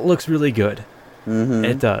 it looks really good. Mm-hmm.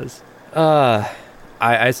 It does.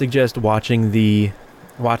 I suggest watching the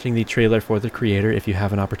trailer for the creator if you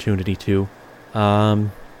have an opportunity to.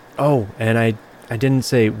 Oh, and I didn't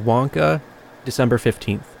say Wonka, December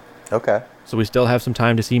 15th. Okay. So we still have some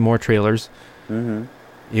time to see more trailers. Mm-hmm.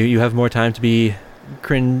 You have more time to be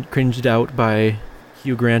cringed out by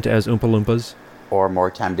Hugh Grant as Oompa Loompas. Or more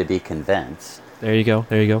time to be convinced. There you go.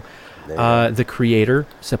 There you go. The creator,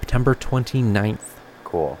 September 29th.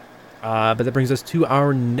 Cool. But that brings us to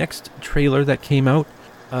our next trailer that came out.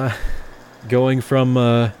 Going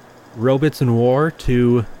from robots and war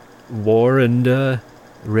to war and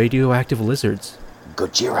radioactive lizards.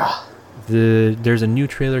 Gojira. There's a new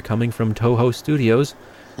trailer coming from Toho Studios,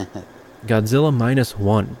 Godzilla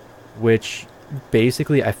 -1, which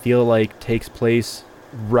basically I feel like takes place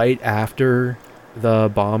right after the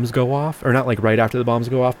bombs go off. Or not like right after the bombs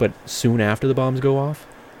go off, but soon after the bombs go off.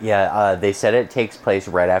 Yeah, they said it takes place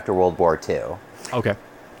right after World War II. Okay.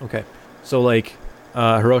 So like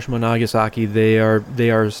Hiroshima and Nagasaki, they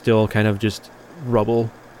are still kind of just rubble,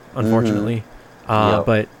 unfortunately. Yep.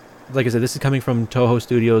 But like I said, this is coming from Toho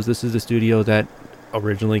Studios. This is the studio that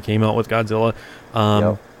originally came out with Godzilla.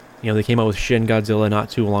 Yep. They came out with Shin Godzilla not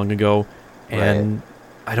too long ago, and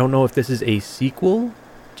I don't know if this is a sequel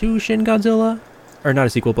to Shin Godzilla, or not a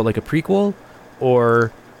sequel, but like a prequel,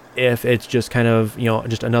 or if it's just kind of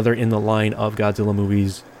just another in the line of Godzilla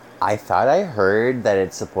movies. I thought I heard that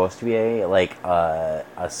it's supposed to be a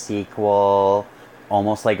sequel,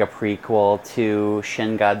 almost like a prequel to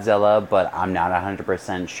Shin Godzilla, but I'm not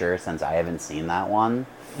 100% sure since I haven't seen that one.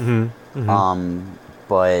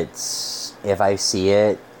 But if I see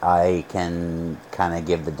it, I can kind of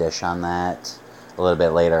give the dish on that a little bit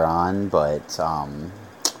later on. But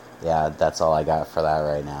yeah, that's all I got for that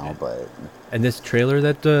right now. But And this trailer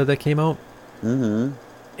that came out,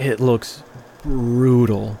 it looks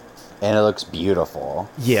brutal. And it looks beautiful.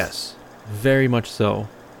 Yes, very much so.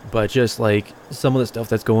 But just like some of the stuff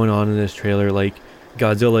that's going on in this trailer, like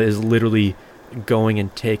Godzilla is literally going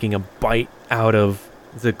and taking a bite out of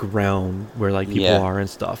the ground where like people are and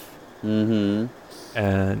stuff. And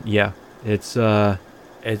yeah, it's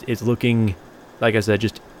looking, like I said,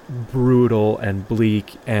 just brutal and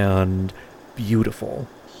bleak and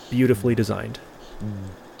beautifully designed.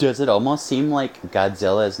 Does it almost seem like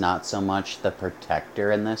Godzilla is not so much the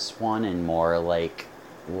protector in this one and more like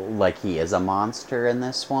he is a monster in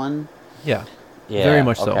this one? Yeah, very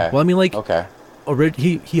much so. Well, I mean, like,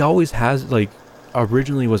 he always has, like,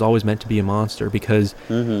 originally was always meant to be a monster because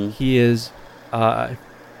he is, I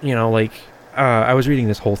was reading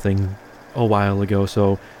this whole thing a while ago,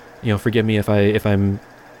 so, forgive me if I'm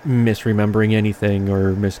misremembering anything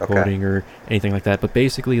or misquoting or anything like that. But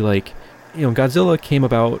basically, like, Godzilla came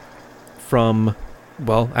about from,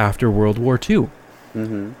 after World War II.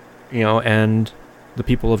 And the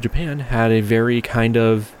people of Japan had a very kind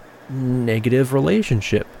of negative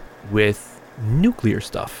relationship with nuclear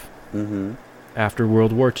stuff after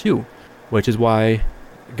World War II, which is why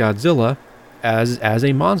Godzilla, as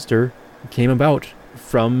a monster, came about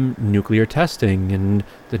from nuclear testing and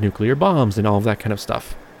the nuclear bombs and all of that kind of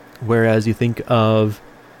stuff. Whereas you think of,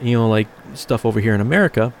 like stuff over here in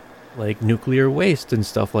America, like nuclear waste and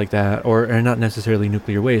stuff like that, or not necessarily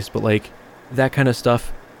nuclear waste, but like that kind of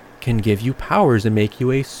stuff can give you powers and make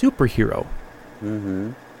you a superhero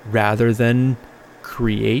rather than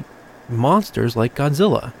create monsters like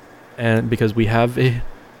Godzilla. And because we have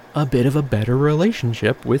a bit of a better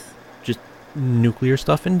relationship with just nuclear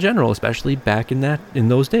stuff in general, especially back in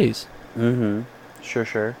those days.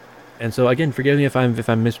 Sure. And so again, forgive me if I'm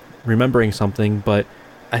misremembering something, but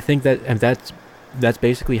I think that's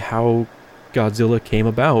basically how Godzilla came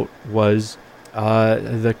about. Was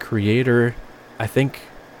the creator, I think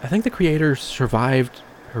the creator survived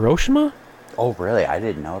Hiroshima? Oh, really? I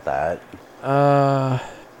didn't know that.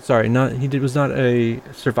 Sorry, was not a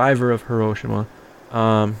survivor of Hiroshima.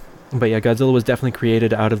 But yeah, Godzilla was definitely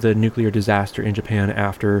created out of the nuclear disaster in Japan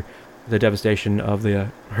after the devastation of the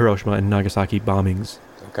Hiroshima and Nagasaki bombings.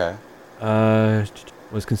 Okay.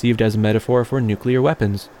 Was conceived as a metaphor for nuclear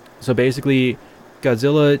weapons. So basically,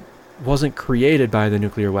 Godzilla wasn't created by the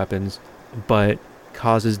nuclear weapons, but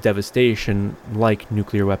causes devastation like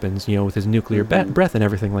nuclear weapons, with his nuclear breath and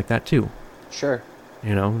everything like that too. Sure.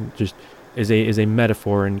 Just is a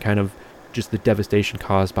metaphor and kind of just the devastation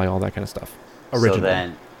caused by all that kind of stuff.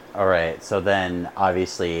 Originally. So then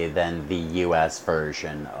obviously then the US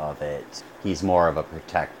version of it, he's more of a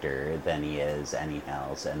protector than he is anything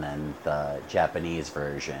else, and then the Japanese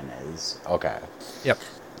version is okay. Yep.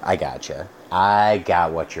 I gotcha. I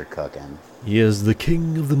got what you're cooking. He is the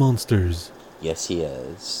king of the monsters. Yes, he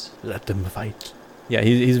is. Let them fight. Yeah,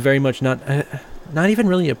 he's very much not even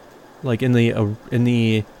really in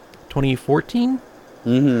the 2014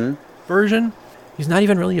 version. He's not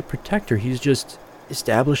even really a protector. He's just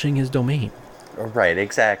establishing his domain. Right,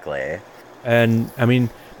 exactly. And I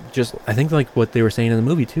mean, I think like what they were saying in the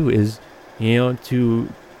movie too is, to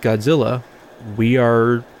Godzilla, we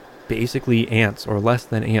are basically ants or less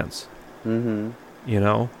than ants.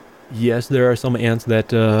 Yes, there are some ants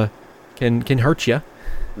that can hurt you.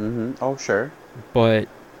 Oh, sure. But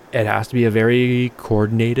it has to be a very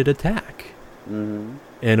coordinated attack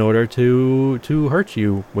in order to hurt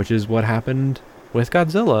you, which is what happened with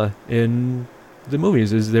Godzilla in the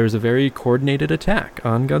movies. Is there's a very coordinated attack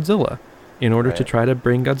on Godzilla in order to try to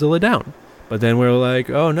bring Godzilla down. But then we're like,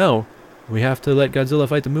 oh no, we have to let Godzilla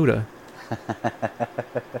fight the Muta.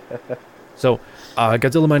 So,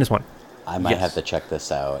 Godzilla -1. I might have to check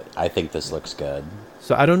this out. I think this looks good.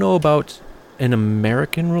 So I don't know about an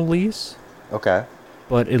American release. Okay.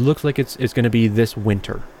 But it looks like it's going to be this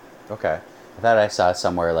winter. Okay. I thought I saw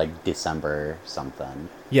somewhere like December something.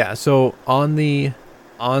 Yeah, so on the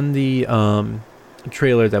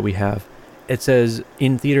trailer that we have, it says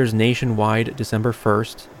in theaters nationwide December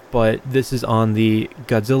 1st, but this is on the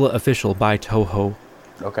Godzilla Official by Toho.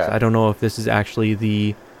 Okay. So I don't know if this is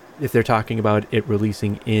actually if they're talking about it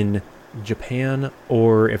releasing in Japan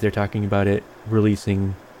or if they're talking about it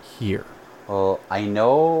releasing here. Well, I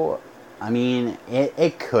know, I mean,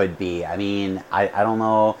 it could be. I mean, I don't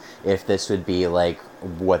know if this would be like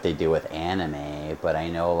what they do with anime, but I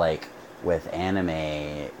know like with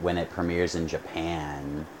anime, when it premieres in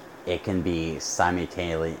Japan, it can be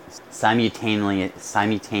simultaneously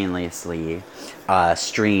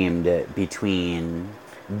streamed between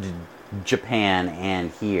Japan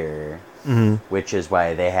and here, which is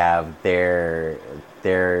why they have their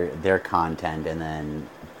content, and then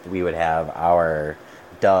we would have our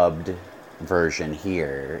dubbed version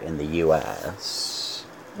here in the US.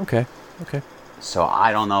 Okay. So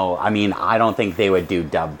I don't know. I mean, I don't think they would do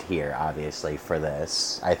dubbed here, obviously, for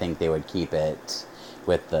this. I think they would keep it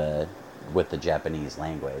with the Japanese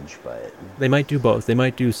language, but they might do both. They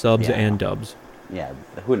might do subs and dubs. Yeah,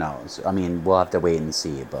 who knows? I mean, we'll have to wait and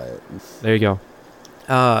see, but there you go.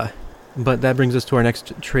 But that brings us to our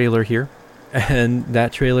next trailer here, and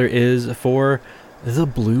that trailer is for The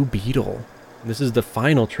Blue Beetle. This is the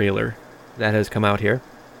final trailer that has come out here.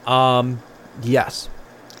 Yes.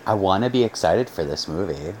 I want to be excited for this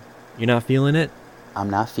movie. You're not feeling it? I'm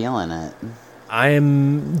not feeling it. I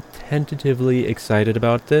am tentatively excited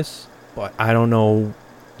about this, but I don't know.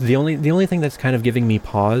 The only thing that's kind of giving me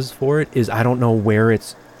pause for it is I don't know where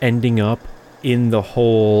it's ending up in the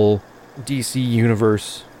whole DC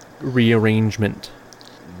Universe rearrangement.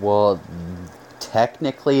 Well,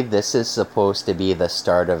 technically, this is supposed to be the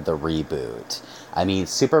start of the reboot. I mean,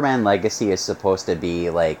 Superman Legacy is supposed to be,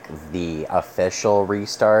 like, the official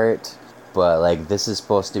restart, but, like, this is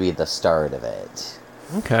supposed to be the start of it.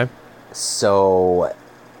 Okay. So,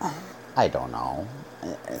 I don't know.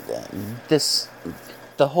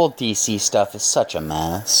 The whole DC stuff is such a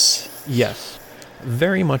mess. Yes,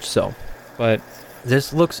 very much so. But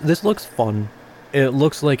this looks fun. It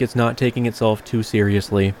looks like it's not taking itself too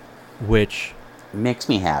seriously, which makes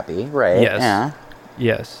me happy, right? Yes. Yeah.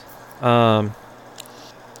 Yes.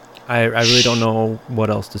 I really don't know what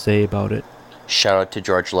else to say about it. Shout out to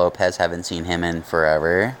George Lopez. Haven't seen him in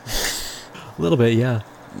forever. A little bit, yeah.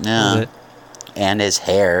 Yeah. And his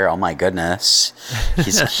hair. Oh my goodness.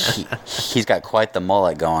 He's got quite the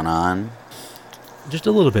mullet going on. Just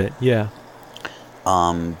a little bit, yeah.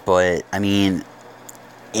 But I mean,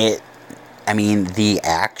 the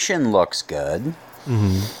action looks good.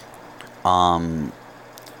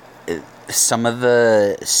 Some of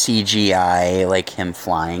the CGI, like him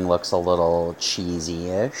flying, looks a little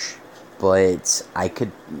cheesy-ish, but I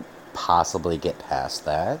could possibly get past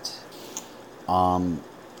that.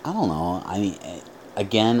 I don't know. I mean,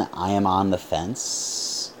 again, I am on the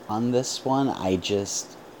fence on this one.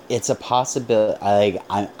 It's a possibility.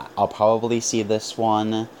 I'll probably see this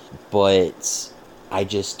one, but I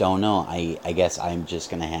just don't know. I guess I'm just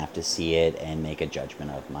gonna have to see it and make a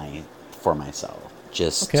judgment for myself.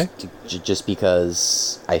 Just just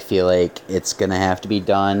because I feel like it's gonna have to be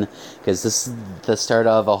done, because this is the start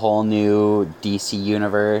of a whole new DC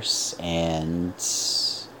universe, and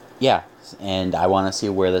yeah, and I want to see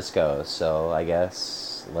where this goes. So I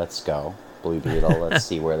guess let's go, Blue Beetle. Let's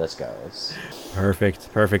see where this goes.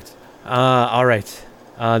 Perfect. All right.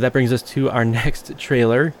 That brings us to our next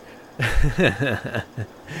trailer,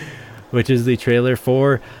 which is the trailer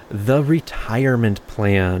for The Retirement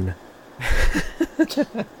Plan.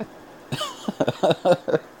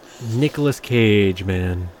 Nicolas Cage,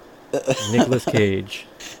 man. Nicolas Cage.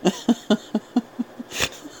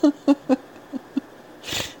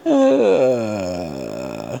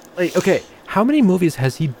 Like, okay, how many movies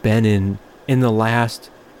has he been in the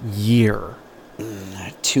last year?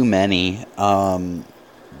 Too many.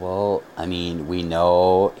 Well, I mean, we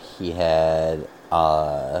know he had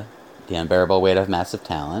The Unbearable Weight of Massive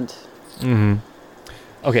Talent. Mm-hmm.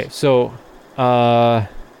 Okay, so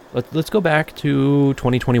let's go back to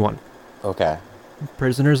 2021. Okay.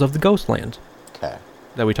 Prisoners of the Ghostland Okay.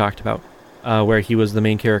 that we talked about, where he was the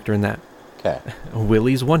main character in that. Okay.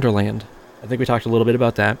 Willy's Wonderland. I think we talked a little bit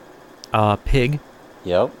about that. Pig.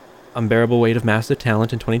 Yep. Unbearable Weight of Massive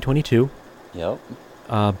Talent in 2022. Yep.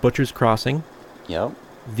 Butcher's Crossing. Yep.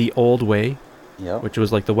 The Old Way, Yep. which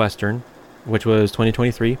was like the Western, which was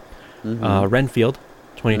 2023. Renfield,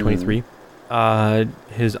 2023.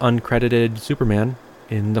 His uncredited Superman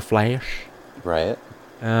in The Flash. Right.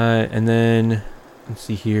 And then, let's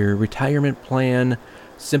see here, Retirement Plan,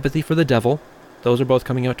 Sympathy for the Devil. Those are both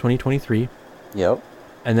coming out 2023. Yep.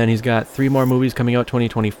 And then he's got 3 more movies coming out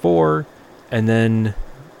 2024. And then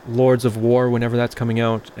Lords of War, whenever that's coming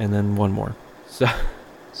out. And then 1 more.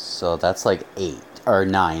 So that's like 8 or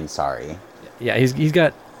 9. Sorry. Yeah, he's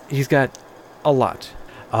got a lot.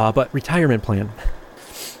 But Retirement Plan.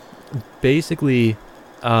 Basically,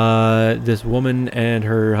 this woman and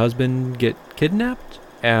her husband get kidnapped,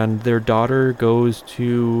 and their daughter goes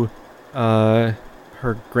to her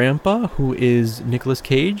grandpa, who is Nicolas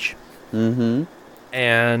Cage. Mm-hmm.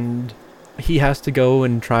 And he has to go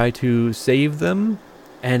and try to save them,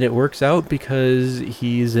 and it works out because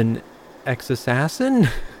he's an ex-assassin.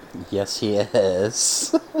 Yes, he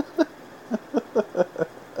is.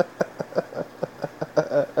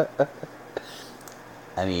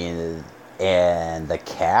 I mean, and the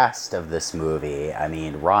cast of this movie, I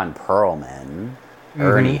mean, Ron Perlman,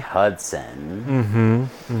 Ernie Hudson.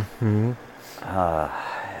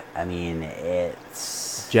 I mean,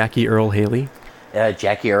 it's... Jackie Earle Haley.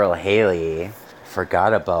 Jackie Earle Haley.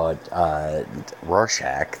 Forgot about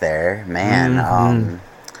Rorschach there. Man,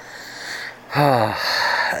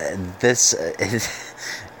 this...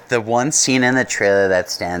 The one scene in the trailer that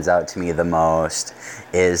stands out to me the most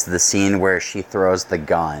is the scene where she throws the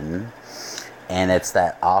gun, and it's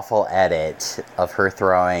that awful edit of her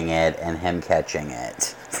throwing it and him catching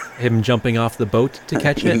it. Him jumping off the boat to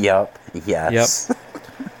catch it. Yep. Yes.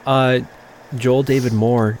 Yep. Joel David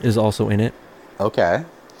Moore is also in it. Okay.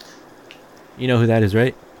 You know who that is,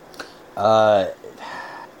 right?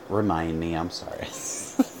 Remind me. I'm sorry.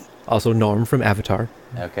 Also Norm from Avatar.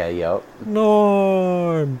 Okay. Yep.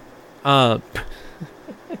 Norm.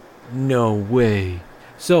 No way.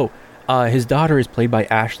 So, his daughter is played by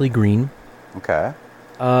Ashley Greene. Okay.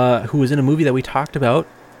 Who was in a movie that we talked about,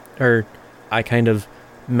 or I kind of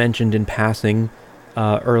mentioned in passing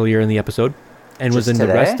earlier in the episode, and was in the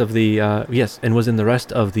rest of the and was in the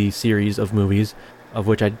rest of the series of movies, of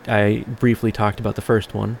which I briefly talked about the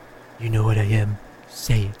first one. You know what I am.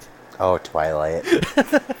 Say it. Oh, Twilight.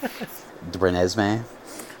 Renesmee?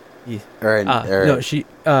 Yeah. No, she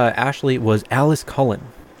Ashley was Alice Cullen.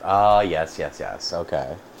 Oh, yes.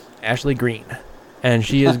 Okay. Ashley Greene. And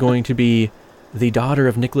she is going to be the daughter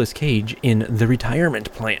of Nicolas Cage in The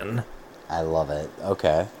Retirement Plan. I love it.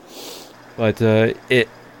 Okay. But it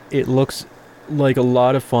looks like a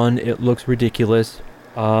lot of fun. It looks ridiculous.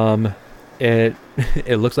 It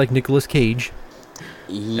looks like Nicolas Cage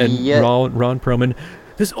and Ron Perlman.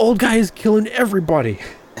 This old guy is killing everybody.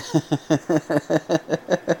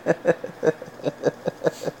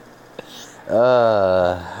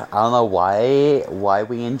 I don't know why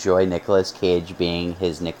we enjoy Nicolas Cage being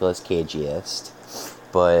his Nicolas Cageiest,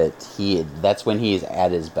 but that's when he's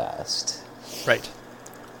at his best. Right.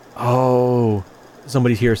 Oh,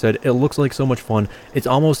 somebody here said it looks like so much fun. It's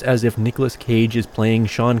almost as if Nicolas Cage is playing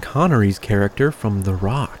Sean Connery's character from The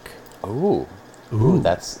Rock. Ooh,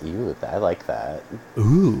 that's you. I like that.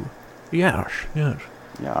 Ooh, yes.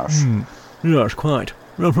 Yes, quite.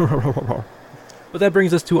 But that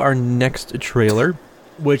brings us to our next trailer,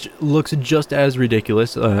 which looks just as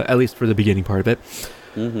ridiculous, at least for the beginning part of it.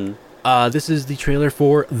 This is the trailer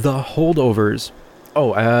for The Holdovers,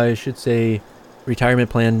 Oh, I should say retirement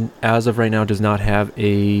plan as of right now does not have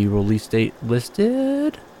a release date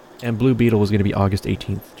listed. And Blue Beetle was going to be August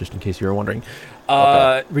 18th, just in case you were wondering.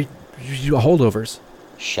 Holdovers.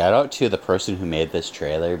 Shout out to the person who made this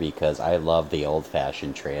trailer because I love the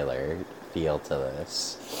old-fashioned trailer feel to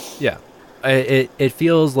this. Yeah. It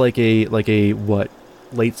feels like a what,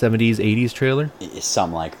 late 70s, 80s trailer?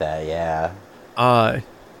 Something like that, yeah.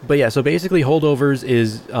 But yeah, so basically Holdovers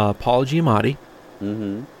is Paul Giamatti,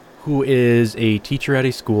 who is a teacher at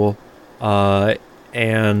a school,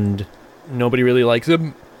 and nobody really likes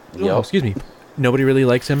him. Yep. Oh, excuse me. Nobody really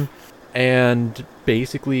likes him, and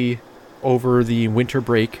basically over the winter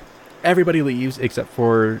break, everybody leaves except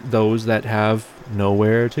for those that have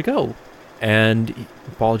nowhere to go. And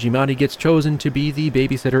Paul Giamatti gets chosen to be the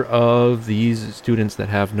babysitter of these students that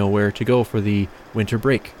have nowhere to go for the winter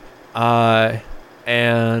break.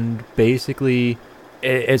 And basically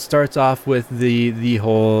it starts off with the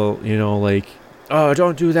whole, like, oh,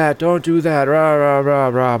 don't do that, rah, rah, rah,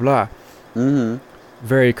 rah, blah.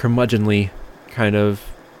 Very curmudgeonly kind of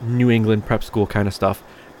New England prep school kind of stuff.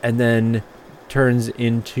 And then turns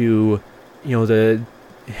into,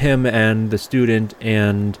 him and the student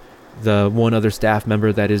and the one other staff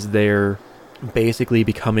member that is there basically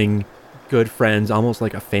becoming good friends, almost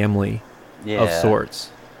like a family of sorts.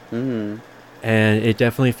 And it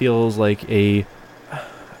definitely feels like I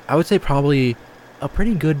would say probably a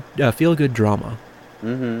pretty good feel-good drama.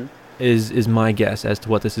 Is my guess as to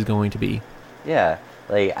what this is going to be. Yeah,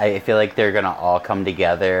 like I feel like they're gonna all come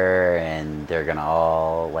together and they're gonna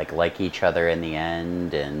all like each other in the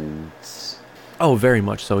end, and Oh, very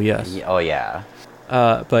much so, yes. oh yeah.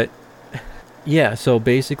 But yeah, so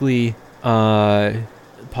basically Paul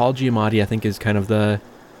Giamatti I think is kind of the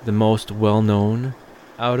most well-known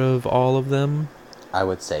out of all of them. I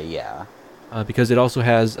would say yeah. Because it also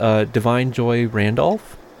has Divine Joy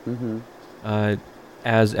Randolph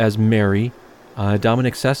as Mary,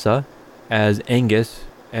 Dominic Sessa as Angus,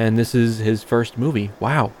 and this is his first movie.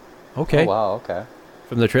 Wow. Okay. Oh, wow, okay.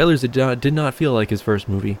 From the trailers, it did not feel like his first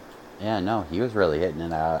movie. Yeah, no, he was really hitting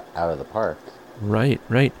it out of the park. Right.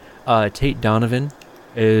 Tate Donovan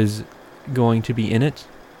is going to be in it.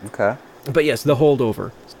 Okay. But yes, The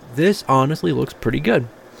Holdover. This honestly looks pretty good.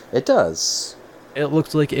 It does. It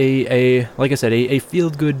looks like like I said, a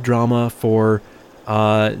feel-good drama for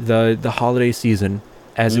the holiday season,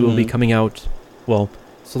 as it will be coming out, well,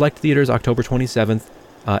 select theaters October 27th,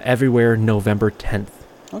 everywhere November 10th.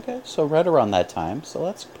 Okay, so right around that time, so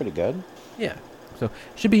that's pretty good. Yeah. So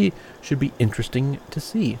should be interesting to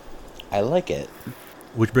see. I like it.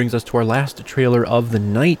 Which brings us to our last trailer of the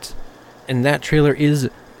night, and that trailer is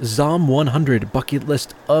Zom 100 Bucket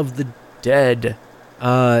List of the Dead.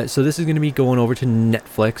 So this is going to be going over to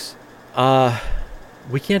Netflix.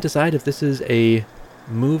 We can't decide if this is a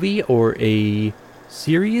movie or a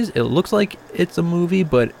series. It looks like it's a movie,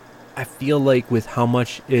 but I feel like with how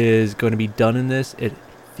much is going to be done in this, it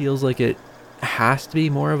feels like it has to be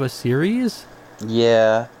more of a series.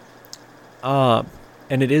 Yeah.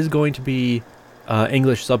 And it is going to be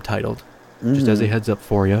English subtitled, just as a heads up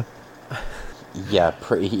for you. Yeah,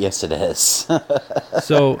 yes it is.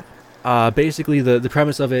 So, basically the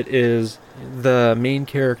premise of it is the main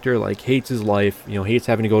character hates his life, hates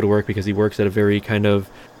having to go to work because he works at a very kind of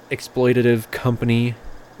exploitative company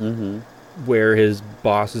where his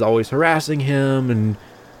boss is always harassing him and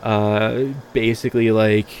basically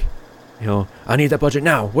I need that budget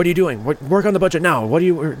now. What are you doing? Work on the budget now. Where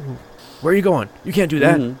are you going? You can't do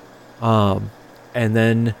that. And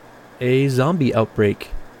then a zombie outbreak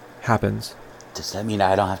happens. Does that mean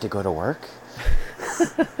I don't have to go to work?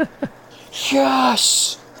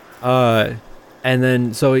 Yes! And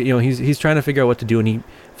then, so, he's trying to figure out what to do, and he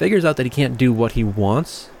figures out that he can't do what he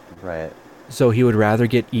wants. Right. So he would rather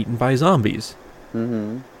get eaten by zombies.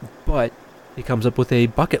 But he comes up with a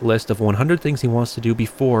bucket list of 100 things he wants to do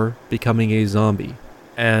before becoming a zombie.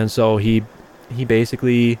 And so he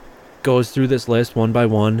basically goes through this list one by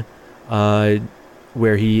one,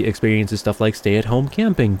 where he experiences stuff like stay-at-home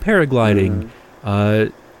camping, paragliding.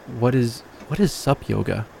 What is sup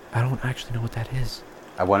yoga? I don't actually know what that is.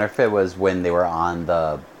 I wonder if it was when they were on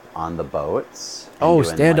the boats. Oh,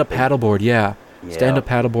 stand-up paddleboard, yeah. Stand-up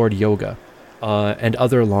paddleboard yoga, and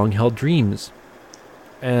other long-held dreams.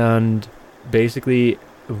 And basically,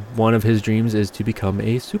 one of his dreams is to become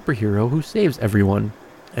a superhero who saves everyone.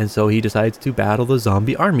 And so he decides to battle the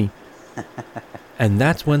zombie army. And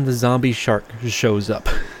that's when the zombie shark shows up.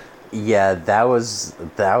 Yeah, that was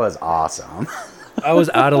awesome. I was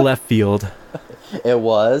out of left field. It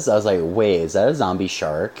was. I was like, wait, is that a zombie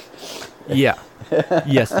shark? Yeah.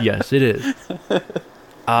 Yes, it is.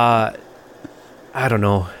 I don't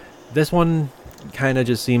know. This one kind of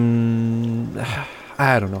just seemed.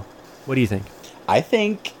 I don't know. What do you think? I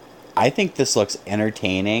think this looks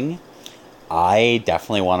entertaining. I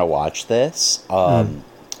definitely want to watch this.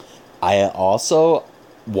 I also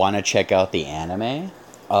want to check out the anime.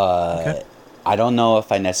 Okay. I don't know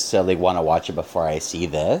if I necessarily want to watch it before I see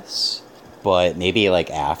this, but maybe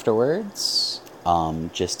like afterwards,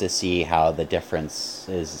 just to see how the difference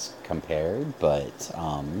is compared. But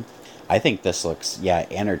I think this looks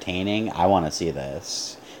entertaining. I want to see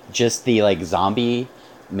this. Just the like zombie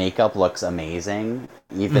makeup looks amazing.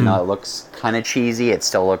 Even though it looks kind of cheesy, it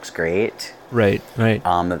still looks great. Right.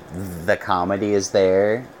 The comedy is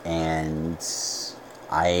there, and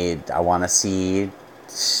I want to see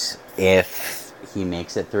if he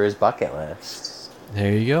makes it through his bucket list.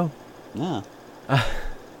 There you go. Yeah.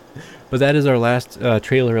 But that is our last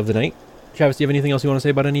trailer of the night. Travis, do you have anything else you want to say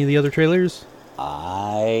about any of the other trailers?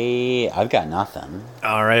 I've got nothing.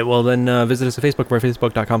 All right, well then visit us at Facebook. We're at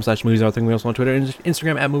facebook.com/movies are a thing. We also on Twitter and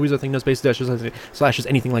Instagram at movies are a thing. No space slashes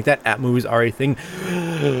anything like that at movies are a thing.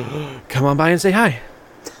 Come on by and say hi.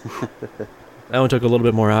 That one took a little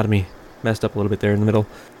bit more out of me. Messed up a little bit there in the middle.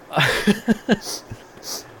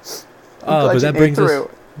 But that brings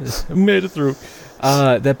us made it through.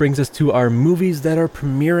 That brings us to our movies that are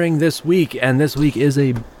premiering this week, and this week is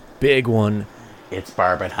a big one. It's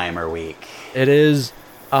Barbenheimer week. It is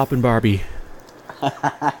Barbie.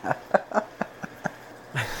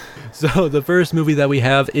 So the first movie that we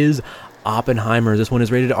have is Oppenheimer. This one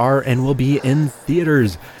is rated R and will be in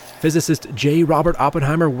theaters. Physicist J. Robert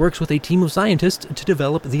Oppenheimer works with a team of scientists to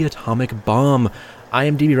develop the atomic bomb.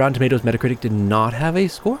 IMDb, Rotten Tomatoes, Metacritic did not have a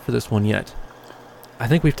score for this one yet. I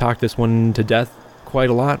think we've talked this one to death quite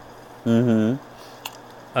a lot. Mm-hmm.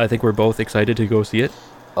 I think we're both excited to go see it.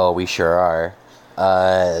 Oh, we sure are.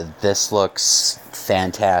 This looks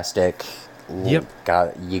fantastic. Yep.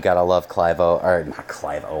 You gotta love Clive not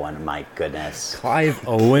Clive Owen, my goodness. Clive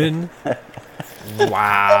Owen?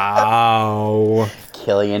 Wow.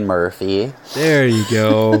 Cillian Murphy. There you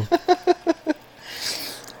go.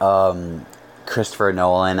 Christopher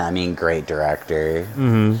Nolan, I mean, great director.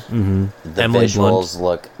 The Emily visuals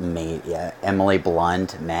look made. Yeah, Emily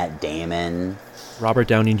Blunt, Matt Damon, Robert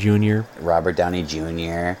Downey Jr. I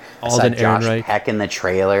saw Alden Josh Ehrenreich. Peck in the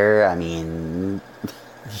trailer. I mean,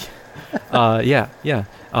 Alden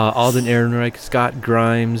Ehrenreich, Scott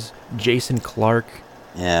Grimes, Jason Clarke.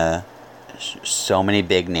 yeah, so many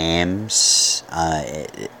big names.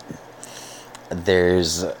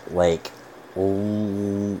 There's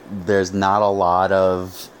not a lot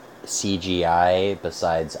of CGI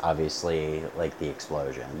besides obviously like the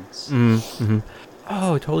explosions.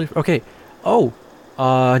 Oh, totally. Okay. Oh,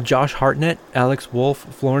 Josh Hartnett, Alex Wolff,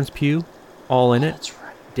 Florence Pugh, all in it. That's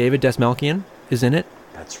right. David Desmalkian is in it.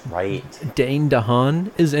 That's right. Dane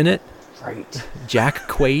DeHaan is in it. Right. Jack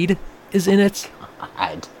Quaid is in it.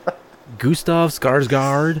 God. Gustav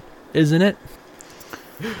Skarsgård is in it.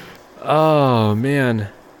 Oh man,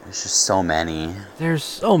 There's just so many. there's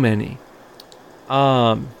so many.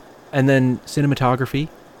 And then cinematography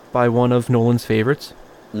by one of Nolan's favorites,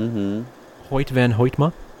 Hoyt van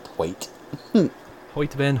Hoytma. Wait.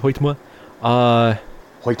 Hoyt van Hoytma.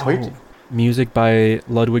 Wait. Music by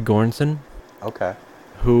Ludwig Göransson, Okay.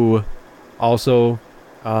 who also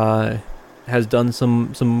has done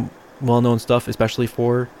some well-known stuff, especially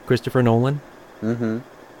for Christopher Nolan.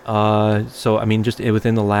 So I mean, just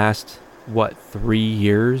within the last 3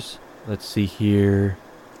 years. Let's see here.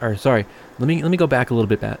 Or sorry, let me go back a little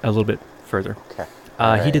bit further. Okay.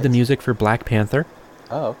 He did the music for Black Panther,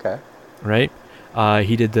 Oh, okay. right?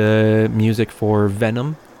 He did the music for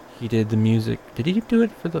Venom. He did the music. Did he do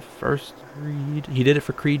it for the first Creed? He did it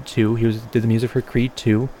for Creed 2. Did the music for Creed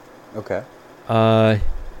 2. Okay. Let's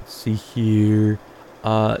see here.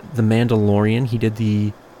 The Mandalorian. He did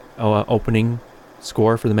the opening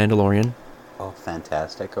score for The Mandalorian. Oh,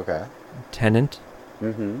 fantastic. Okay. Tenet.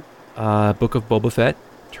 Book of Boba Fett.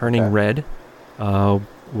 Turning Okay. Red.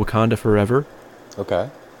 Wakanda Forever.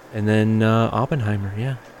 Okay. And then Oppenheimer.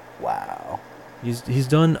 Yeah. Wow. He's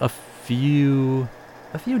done a few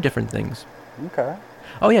different things. Okay.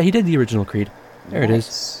 Oh yeah, he did the original Creed. There it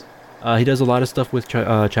is. He does a lot of stuff with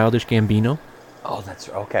Childish Gambino. Oh, that's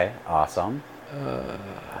okay. Awesome.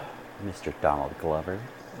 Mr. Donald Glover.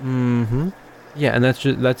 Yeah, and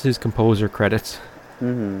that's his composer credits.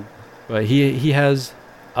 But he has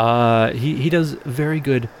he does very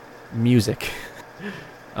good music.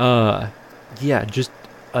 Yeah, just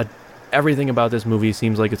everything about this movie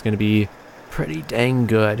seems like it's going to be pretty dang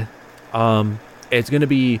good. It's going to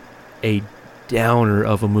be a downer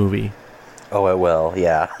of a movie. Oh, it will.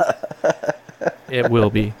 Yeah. It will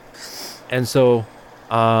be. And so,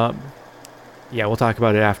 yeah, we'll talk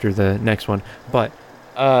about it after the next one. But,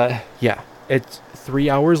 yeah, it's 3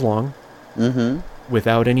 hours long. Mm-hmm.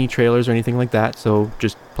 Without any trailers or anything like that. So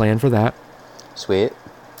just plan for that. Sweet.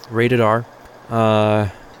 Rated R. I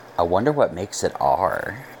wonder what makes it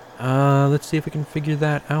R. Let's see if we can figure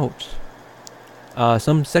that out.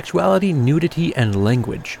 Some sexuality, nudity, and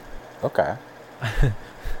language. Okay.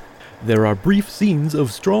 There are brief scenes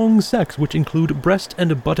of strong sex which include breast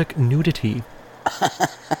and buttock nudity.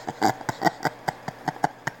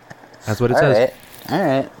 That's what it says. All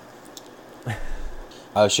right.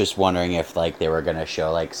 I was just wondering if like they were gonna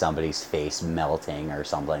show like somebody's face melting or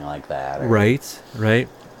something like that. Or... Right.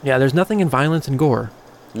 Yeah, there's nothing in violence and gore.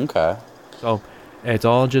 Okay. So it's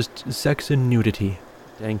all just sex and nudity.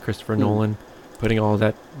 Dang, Christopher Nolan, putting all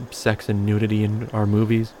that sex and nudity in our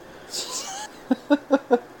movies. It's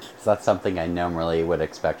not something I normally would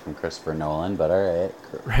expect from Christopher Nolan, but all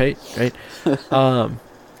right. Right.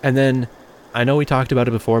 And then I know we talked about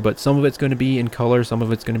it before, but some of it's going to be in color, some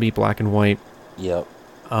of it's going to be black and white. Yep.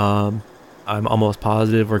 I'm almost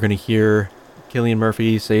positive we're going to hear Cillian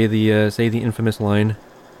Murphy say the infamous line.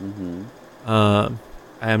 Mm-hmm.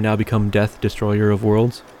 I am now become Death, Destroyer of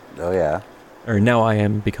Worlds. Oh yeah. Or now I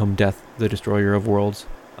am become Death, the Destroyer of Worlds.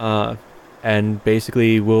 And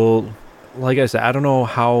basically we'll, like I said, I don't know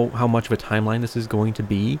how much of a timeline this is going to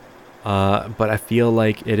be, but I feel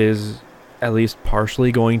like it is at least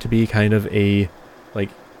partially going to be kind of a, like,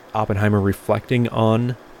 Oppenheimer reflecting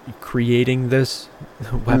on creating this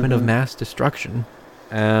weapon of mass destruction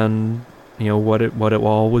and, you know, what it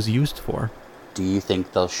all was used for. Do you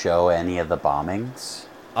think they'll show any of the bombings?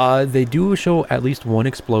 They do show at least one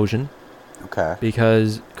explosion. Okay.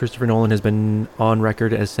 Because Christopher Nolan has been on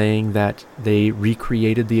record as saying that they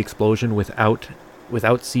recreated the explosion without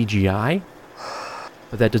CGI.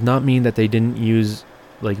 But that does not mean that they didn't use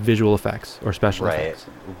like visual effects or special effects.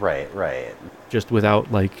 Right. Just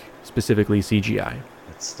without like specifically CGI.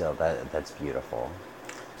 It's still that's beautiful.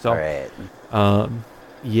 So, all right.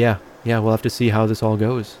 Yeah, we'll have to see how this all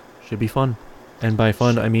goes. Should be fun. And by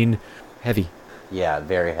fun, I mean heavy. Yeah,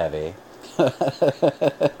 very heavy. But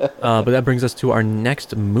that brings us to our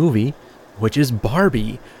next movie, which is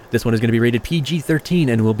Barbie. This one is going to be rated PG-13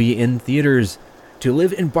 and will be in theaters. To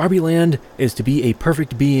live in Barbie Land is to be a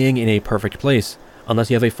perfect being in a perfect place, unless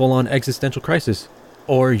you have a full-on existential crisis,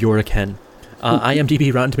 or you're a Ken.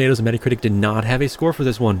 IMDb, Rotten Tomatoes, and Metacritic did not have a score for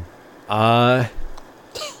this one.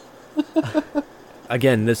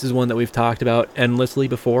 Again, this is one that we've talked about endlessly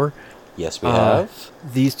before. Yes, we have.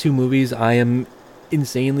 These two movies I am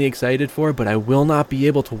insanely excited for, but I will not be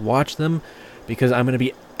able to watch them because I'm going to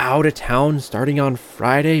be out of town starting on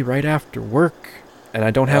Friday right after work, and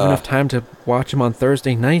I don't have enough time to watch them on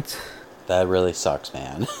Thursday night. That really sucks,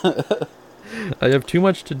 man. I have too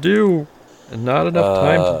much to do and not enough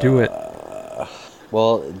time to do it.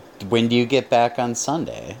 Well, when do you get back on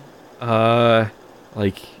Sunday?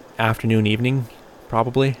 Like afternoon, evening,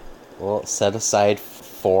 probably. Well, set aside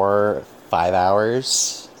 4-5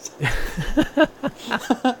 hours.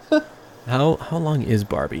 How long is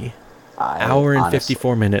Barbie? Hour and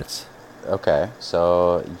 54 minutes. Okay,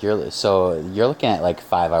 so you're looking at like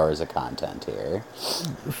 5 hours of content here.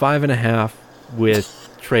 5.5 with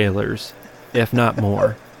trailers, if not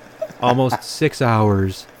more. Almost 6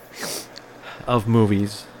 hours of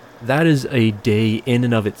movies. That is a day in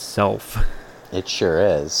and of itself. It sure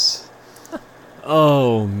is.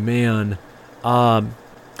 Oh man.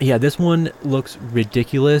 Yeah, this one looks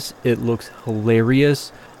ridiculous. It looks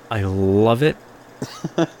hilarious. I love it.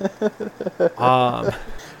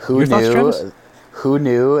 Who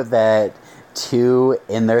knew that 2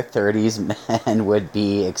 in their 30s men would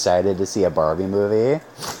be excited to see a Barbie movie?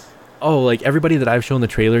 Oh, like everybody that I've shown the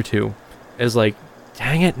trailer to is like,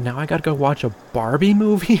 dang it, now I gotta go watch a Barbie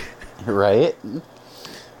movie? Right?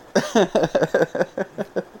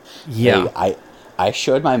 Yeah. Hey, I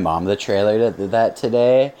showed my mom the trailer to that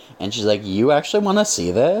today, and she's like, "You actually want to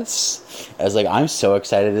see this?" I was like, "I'm so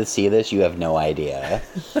excited to see this. You have no idea."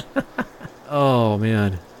 Oh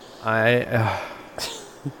man,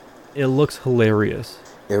 it looks hilarious.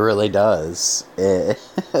 It really does. And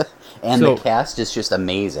So- the cast is just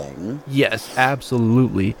amazing. Yes,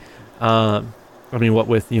 absolutely. I mean, what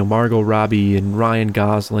with Margot Robbie and Ryan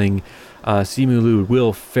Gosling, Simu Liu,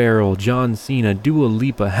 Will Ferrell, John Cena, Dua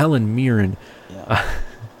Lipa, Helen Mirren,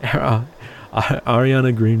 Ariana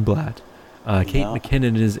Greenblatt, Kate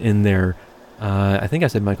McKinnon is in there. I think I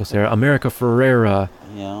said Michael Cera, America Ferrera.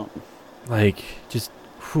 Yeah. Like, just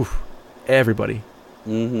everybody.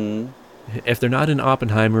 Mm-hmm. If they're not in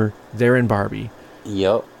Oppenheimer, they're in Barbie.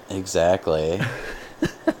 Yep. Exactly.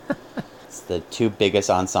 The two biggest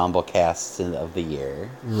ensemble casts of the year.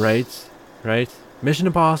 Right, right. Mission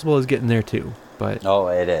Impossible is getting there too, but Oh,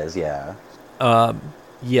 it is, yeah.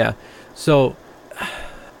 yeah. So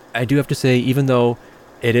I do have to say, even though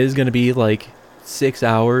it is going to be like 6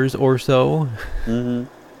 hours or so, Mm-hmm.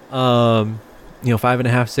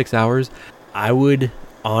 5.5, 6 hours, I would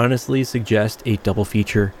honestly suggest a double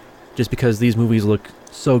feature, just because these movies look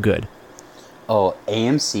so good. Oh,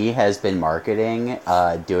 AMC has been marketing,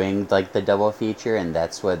 doing like the double feature, and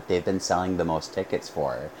that's what they've been selling the most tickets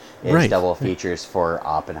for. Is Right. double features for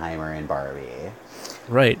Oppenheimer and Barbie.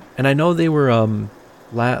 Right, and I know they were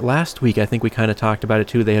last week. I think we kind of talked about it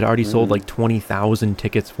too. They had already sold like 20,000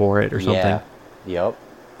 tickets for it or something. Yeah.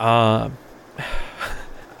 Yep.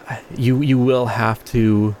 You will have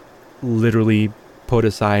to literally put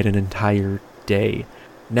aside an entire day.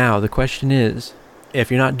 Now the question is, if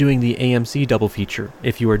you're not doing the AMC double feature,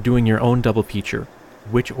 if you are doing your own double feature,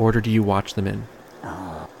 which order do you watch them in?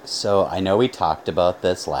 So I know we talked about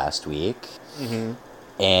this last week,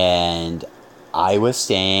 and I was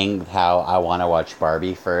saying how I want to watch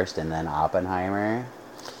Barbie first and then Oppenheimer.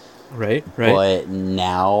 Right. But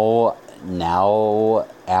now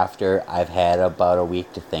after I've had about a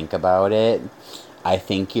week to think about it, I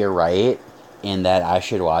think you're right in that I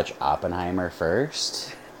should watch Oppenheimer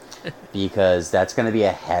first. Because that's going to be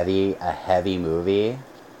a heavy movie,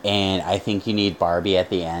 and I think you need Barbie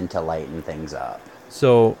at the end to lighten things up.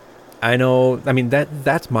 So, I know. I mean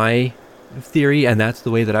that's my theory, and that's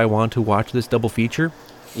the way that I want to watch this double feature.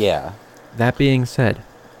 Yeah. That being said,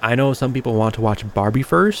 I know some people want to watch Barbie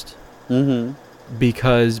first,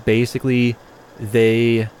 because basically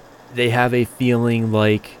they have a feeling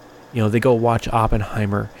like, they go watch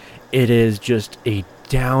Oppenheimer, it is just a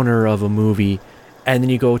downer of a movie. And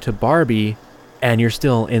then you go to Barbie, and you're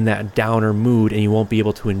still in that downer mood, and you won't be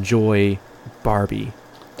able to enjoy Barbie.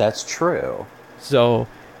 That's true. So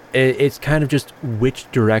it's kind of just which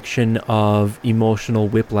direction of emotional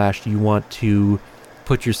whiplash you want to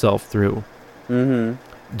put yourself through. Do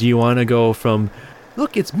you want to go from,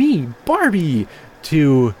 look, it's me, Barbie,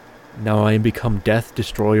 to now I become Death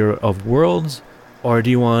Destroyer of Worlds? Or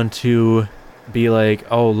do you want to be like,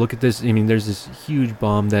 oh, look at this. I mean, there's this huge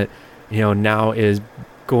bomb that now is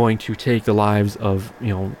going to take the lives of,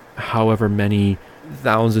 however many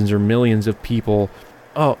thousands or millions of people.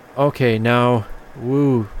 Oh, okay, now,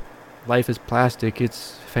 woo, life is plastic.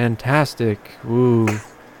 It's fantastic. Woo.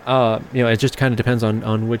 It just kind of depends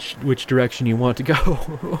on which direction you want to go.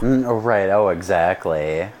 Right, oh,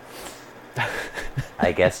 exactly.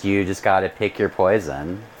 I guess you just gotta pick your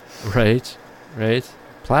poison. Right.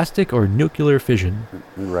 Plastic or nuclear fission.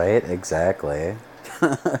 Right, exactly.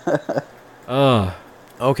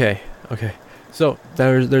 Okay. So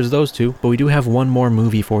there's those two, but we do have one more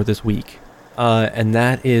movie for this week, and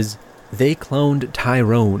that is They Cloned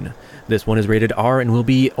Tyrone. This one is rated R and will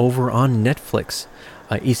be over on Netflix.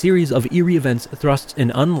 A series of eerie events thrusts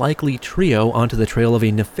an unlikely trio onto the trail of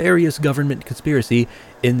a nefarious government conspiracy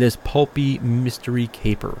in this pulpy mystery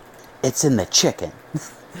caper. It's in the chicken.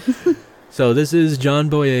 So this is John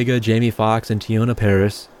Boyega, Jamie Foxx, and Teyonah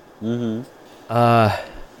Parris.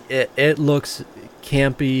 It looks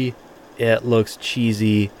campy, it looks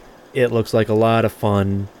cheesy, it looks like a lot of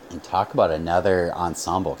fun. And talk about another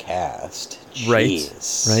ensemble cast.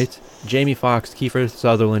 Jeez. Right? Jamie Foxx, Kiefer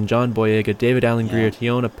Sutherland, John Boyega, David Alan Grier,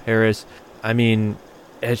 Teyonah Parris. I mean,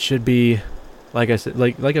 it should be, like I said,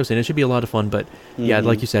 like I was saying, it should be a lot of fun. But yeah,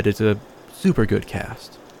 like you said, it's a super good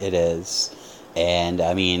cast. It is. And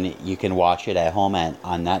I mean, you can watch it at home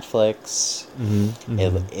on Netflix.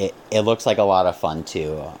 It looks like a lot of fun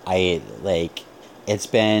too. It's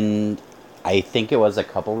been, I think it was a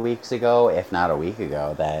couple weeks ago, if not a week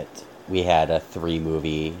ago, that we had a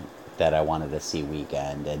 3-movie that I wanted to see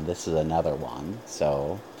weekend, and this is another one.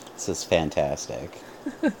 So this is fantastic.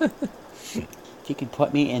 If you could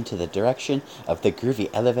put me into the direction of the groovy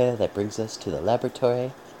elevator that brings us to the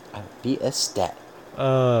laboratory, I would be ecstatic.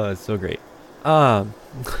 It's so great. But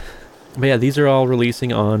yeah, these are all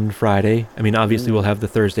releasing on Friday. I mean, obviously we'll have the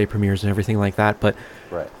Thursday premieres and everything like that, but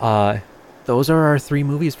right. Those are our 3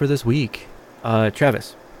 movies for this week.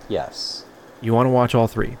 Travis. Yes. You want to watch all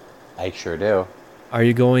 3? I sure do. Are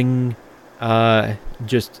you going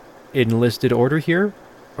just in listed order here,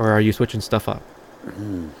 or are you switching stuff up?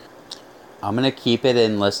 I'm going to keep it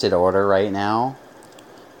in listed order right now,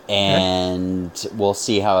 and we'll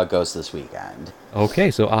see how it goes this weekend. Okay,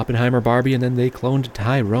 so Oppenheimer, Barbie, and then They Cloned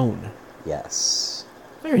Tyrone. Yes.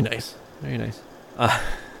 Very nice.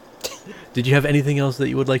 Did you have anything else that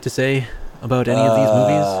you would like to say about any of these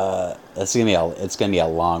movies? It's gonna be a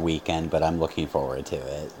long weekend, but I'm looking forward to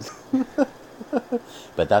it.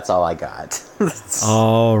 But that's all I got.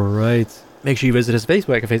 All right. Make sure you visit his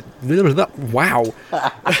Facebook. Wow.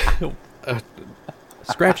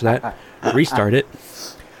 Scratch that. Restart it.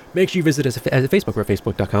 Make sure you visit us at Facebook. We're at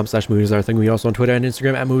facebook.com/moviesarething. We also on Twitter and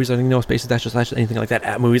Instagram at moviesarething. No spaces, dash, slash, anything like that.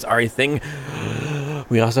 At moviesarething.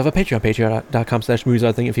 We also have a Patreon.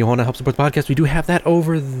 Patreon.com/moviesarething. If you want to help support the podcast, we do have that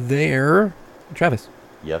over there. Travis.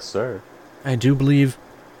 Yes, sir. I do believe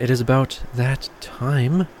it is about that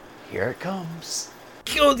time. Here it comes.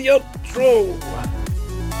 Kill the outro.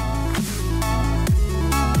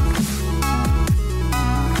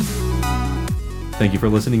 Thank you for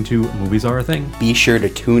listening to Movies Are a Thing. Be sure to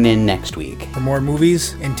tune in next week. For more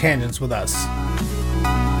movies and tangents with us.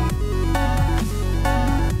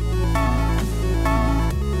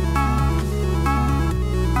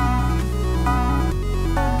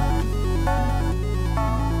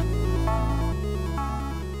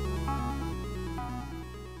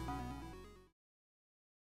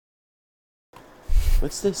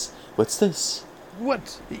 What's this? What's this?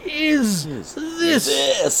 What is this?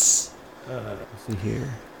 This. Let's see here.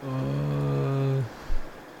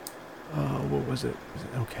 What was it?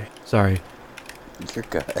 Okay. Sorry. You're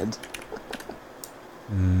good.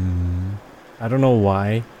 I don't know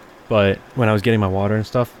why, but when I was getting my water and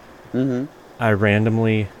stuff, I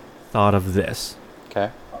randomly thought of this. Okay.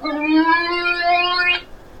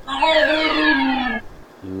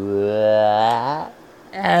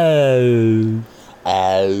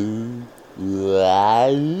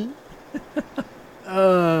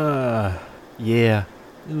 Yeah.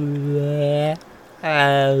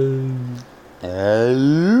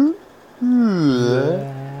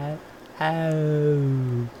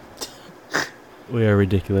 We are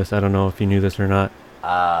ridiculous. I don't know if you knew this or not.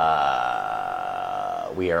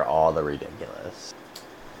 We are all the ridiculous.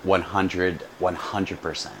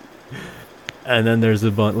 100%. And then there's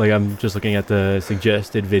a bunch, like, I'm just looking at the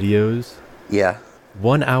suggested videos. Yeah.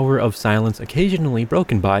 1 hour of silence occasionally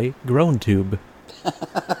broken by groan tube.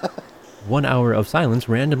 1 hour of silence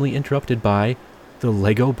randomly interrupted by the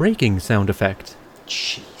Lego breaking sound effect.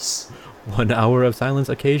 Jeez. 1 hour of silence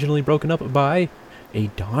occasionally broken up by a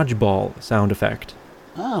dodgeball sound effect.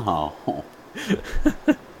 Oh.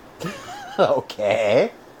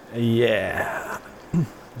 Okay. Yeah.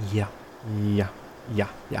 Yeah.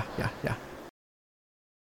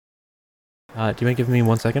 Do you mind giving me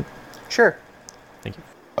 1 second? Sure. Thank you.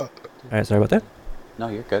 Alright, sorry about that. No,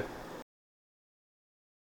 you're good.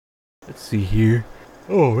 Let's see here.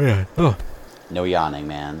 Oh, man. Oh. No yawning,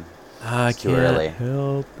 man. I It's too can't early.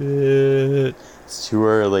 help it. It's too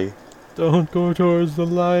early. Don't go towards the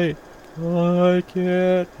light. I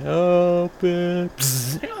can't help it.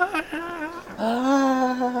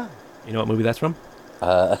 You know what movie that's from?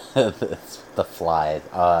 It's The Fly.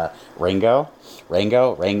 Ringo?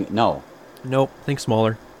 No. Nope. Think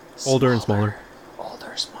smaller. Older and smaller.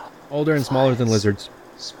 Older and smaller than lizards.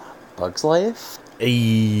 Bug's Life?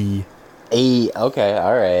 Ayy. Okay,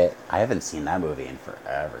 alright. I haven't seen that movie in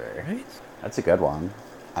forever. Right? That's a good one.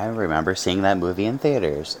 I remember seeing that movie in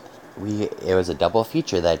theaters. It was a double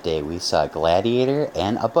feature that day. We saw Gladiator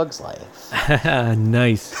and A Bug's Life.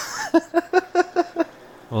 Nice.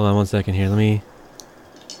 Hold on 1 second here. Let me...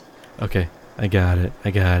 Okay. I got it.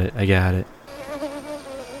 No!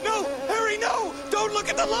 Harry, no! Don't look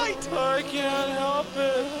at the light! I can't help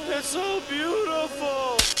it. It's so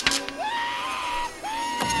beautiful.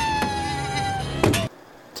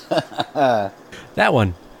 That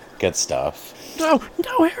one. Good stuff. No,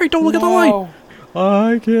 Harry, don't look at the light.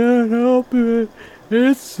 I can't help it.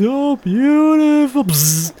 It's so beautiful.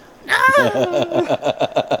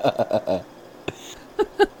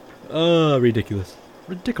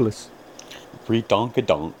 Ridiculous.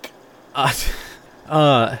 Redonkadonk.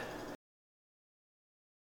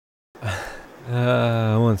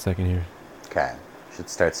 1 second here. Okay. Should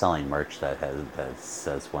start selling merch that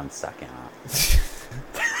says 1 second on it.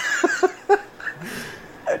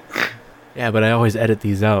 Yeah, but I always edit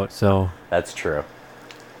these out, so... That's true.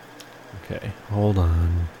 Okay, hold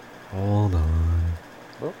on.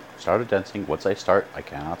 Well, started dancing. Once I start, I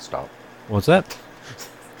cannot stop. What's that?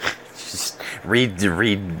 Just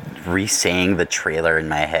re-saying the trailer in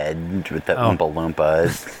my head with the Oompa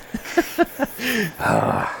Loompas.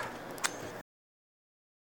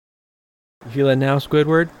 You feel that now,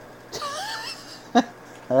 Squidward?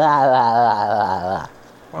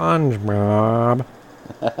 SpongeBob.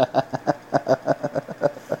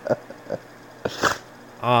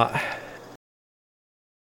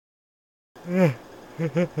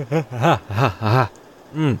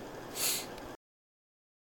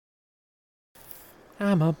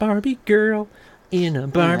 I'm a Barbie girl in a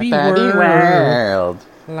Barbie world.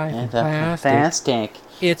 Life in And plastic. fantastic.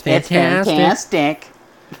 It's It's fantastic. fantastic.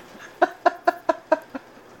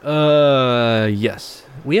 Yes.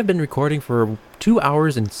 We have been recording for 2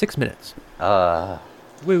 hours and 6 minutes.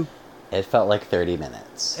 Woo. It felt like 30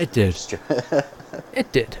 minutes. It did.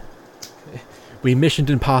 It did. We Mission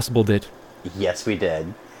Impossible did. Yes, we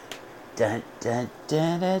did. Dun, dun,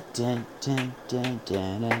 dun, dun, dun, dun, dun, dun,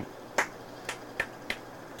 dun.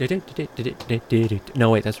 No,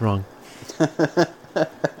 wait, that's wrong.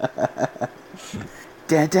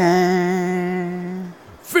 Dun, dun.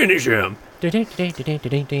 Finish him.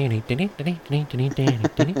 Fatality.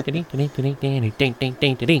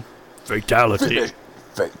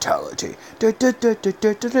 Fatality.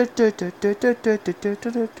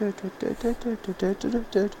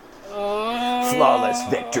 Flawless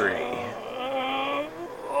victory.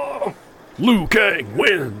 Liu Kang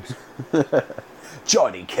wins.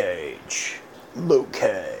 Johnny Cage. Liu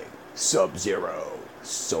Kang. Sub-Zero.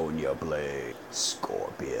 Sonya Blade.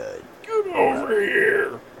 Scorpion. Get over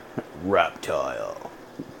here. Reptile.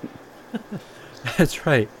 That's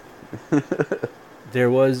right. There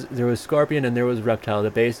was Scorpion and there was Reptile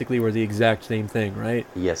that basically were the exact same thing, right?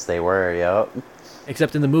 Yes, they were, yep.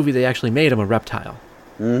 Except in the movie they actually made him a reptile.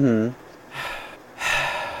 Mm-hmm.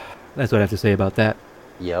 That's what I have to say about that.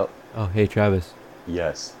 Yep. Oh, hey Travis.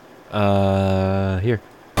 Yes. Here.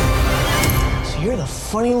 So you're the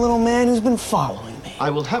funny little man who's been following me. I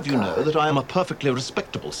will have you know that I am a perfectly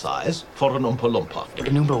respectable size for an Oompa Loompa.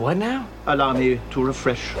 An Oompa what now? Allow me to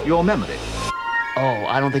refresh your memory. Oh,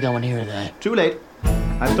 I don't think I want to hear that. Too late.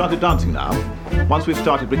 I've started dancing now. Once we've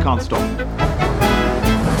started, we can't stop.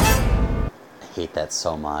 I hate that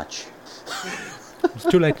so much. It's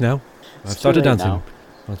too late now. I've too started late dancing. now.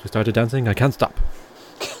 Once we started dancing, I can't stop.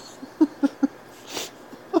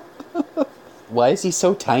 Why is he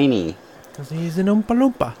so tiny? Because he's an Oompa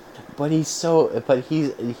Loompa. But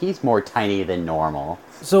he's more tiny than normal.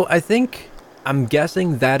 So I'm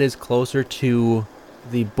guessing that is closer to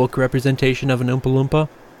the book representation of an Oompa Loompa,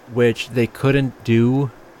 which they couldn't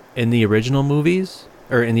do in the original movies,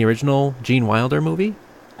 or in the original Gene Wilder movie.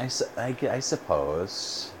 I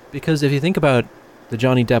suppose. Because if you think about the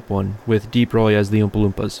Johnny Depp one with Deep Roy as the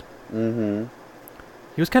Oompa Loompas, Mm-hmm.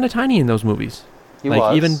 he was kind of tiny in those movies. He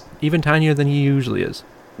was. even tinier than he usually is.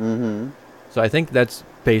 Mm-hmm. So I think that's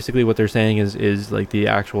basically what they're saying is like the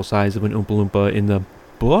actual size of an Oompa Loompa in the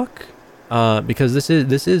book, because this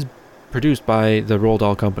is produced by the Roald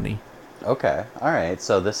Dahl Company. Okay. All right.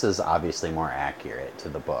 So this is obviously more accurate to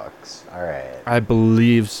the books. All right. I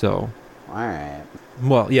believe so. All right.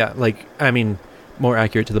 Well, yeah, more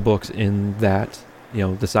accurate to the books in that,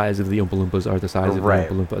 the size of the Oompa Loompas are the size of Right.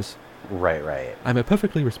 the Oompa Loompas. Right. I'm a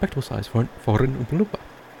perfectly respectable size for an Oompa Loompa.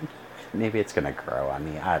 Maybe it's gonna grow on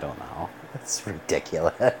me. I don't know. That's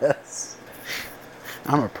ridiculous.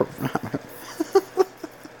 I'm a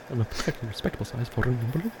perfectly respectable size for an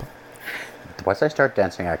Oompa Loompa. Once I start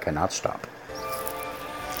dancing, I cannot stop.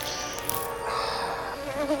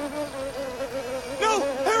 No!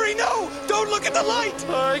 Harry, no! Don't look at the light!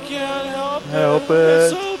 I can't help Help it. it.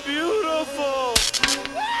 It's so beautiful!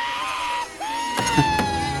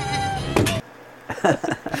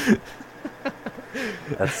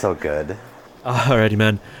 That's so good. Alrighty,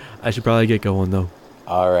 man. I should probably get going, though.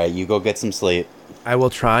 All right, you go get some sleep. I will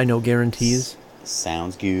try, no guarantees.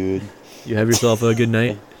 Sounds good. You have yourself a good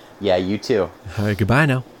night. Yeah, you too. Alright, goodbye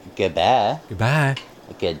now. Goodbye. Goodbye.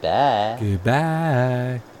 Goodbye.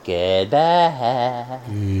 Goodbye. Goodbye.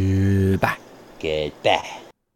 Goodbye. Goodbye.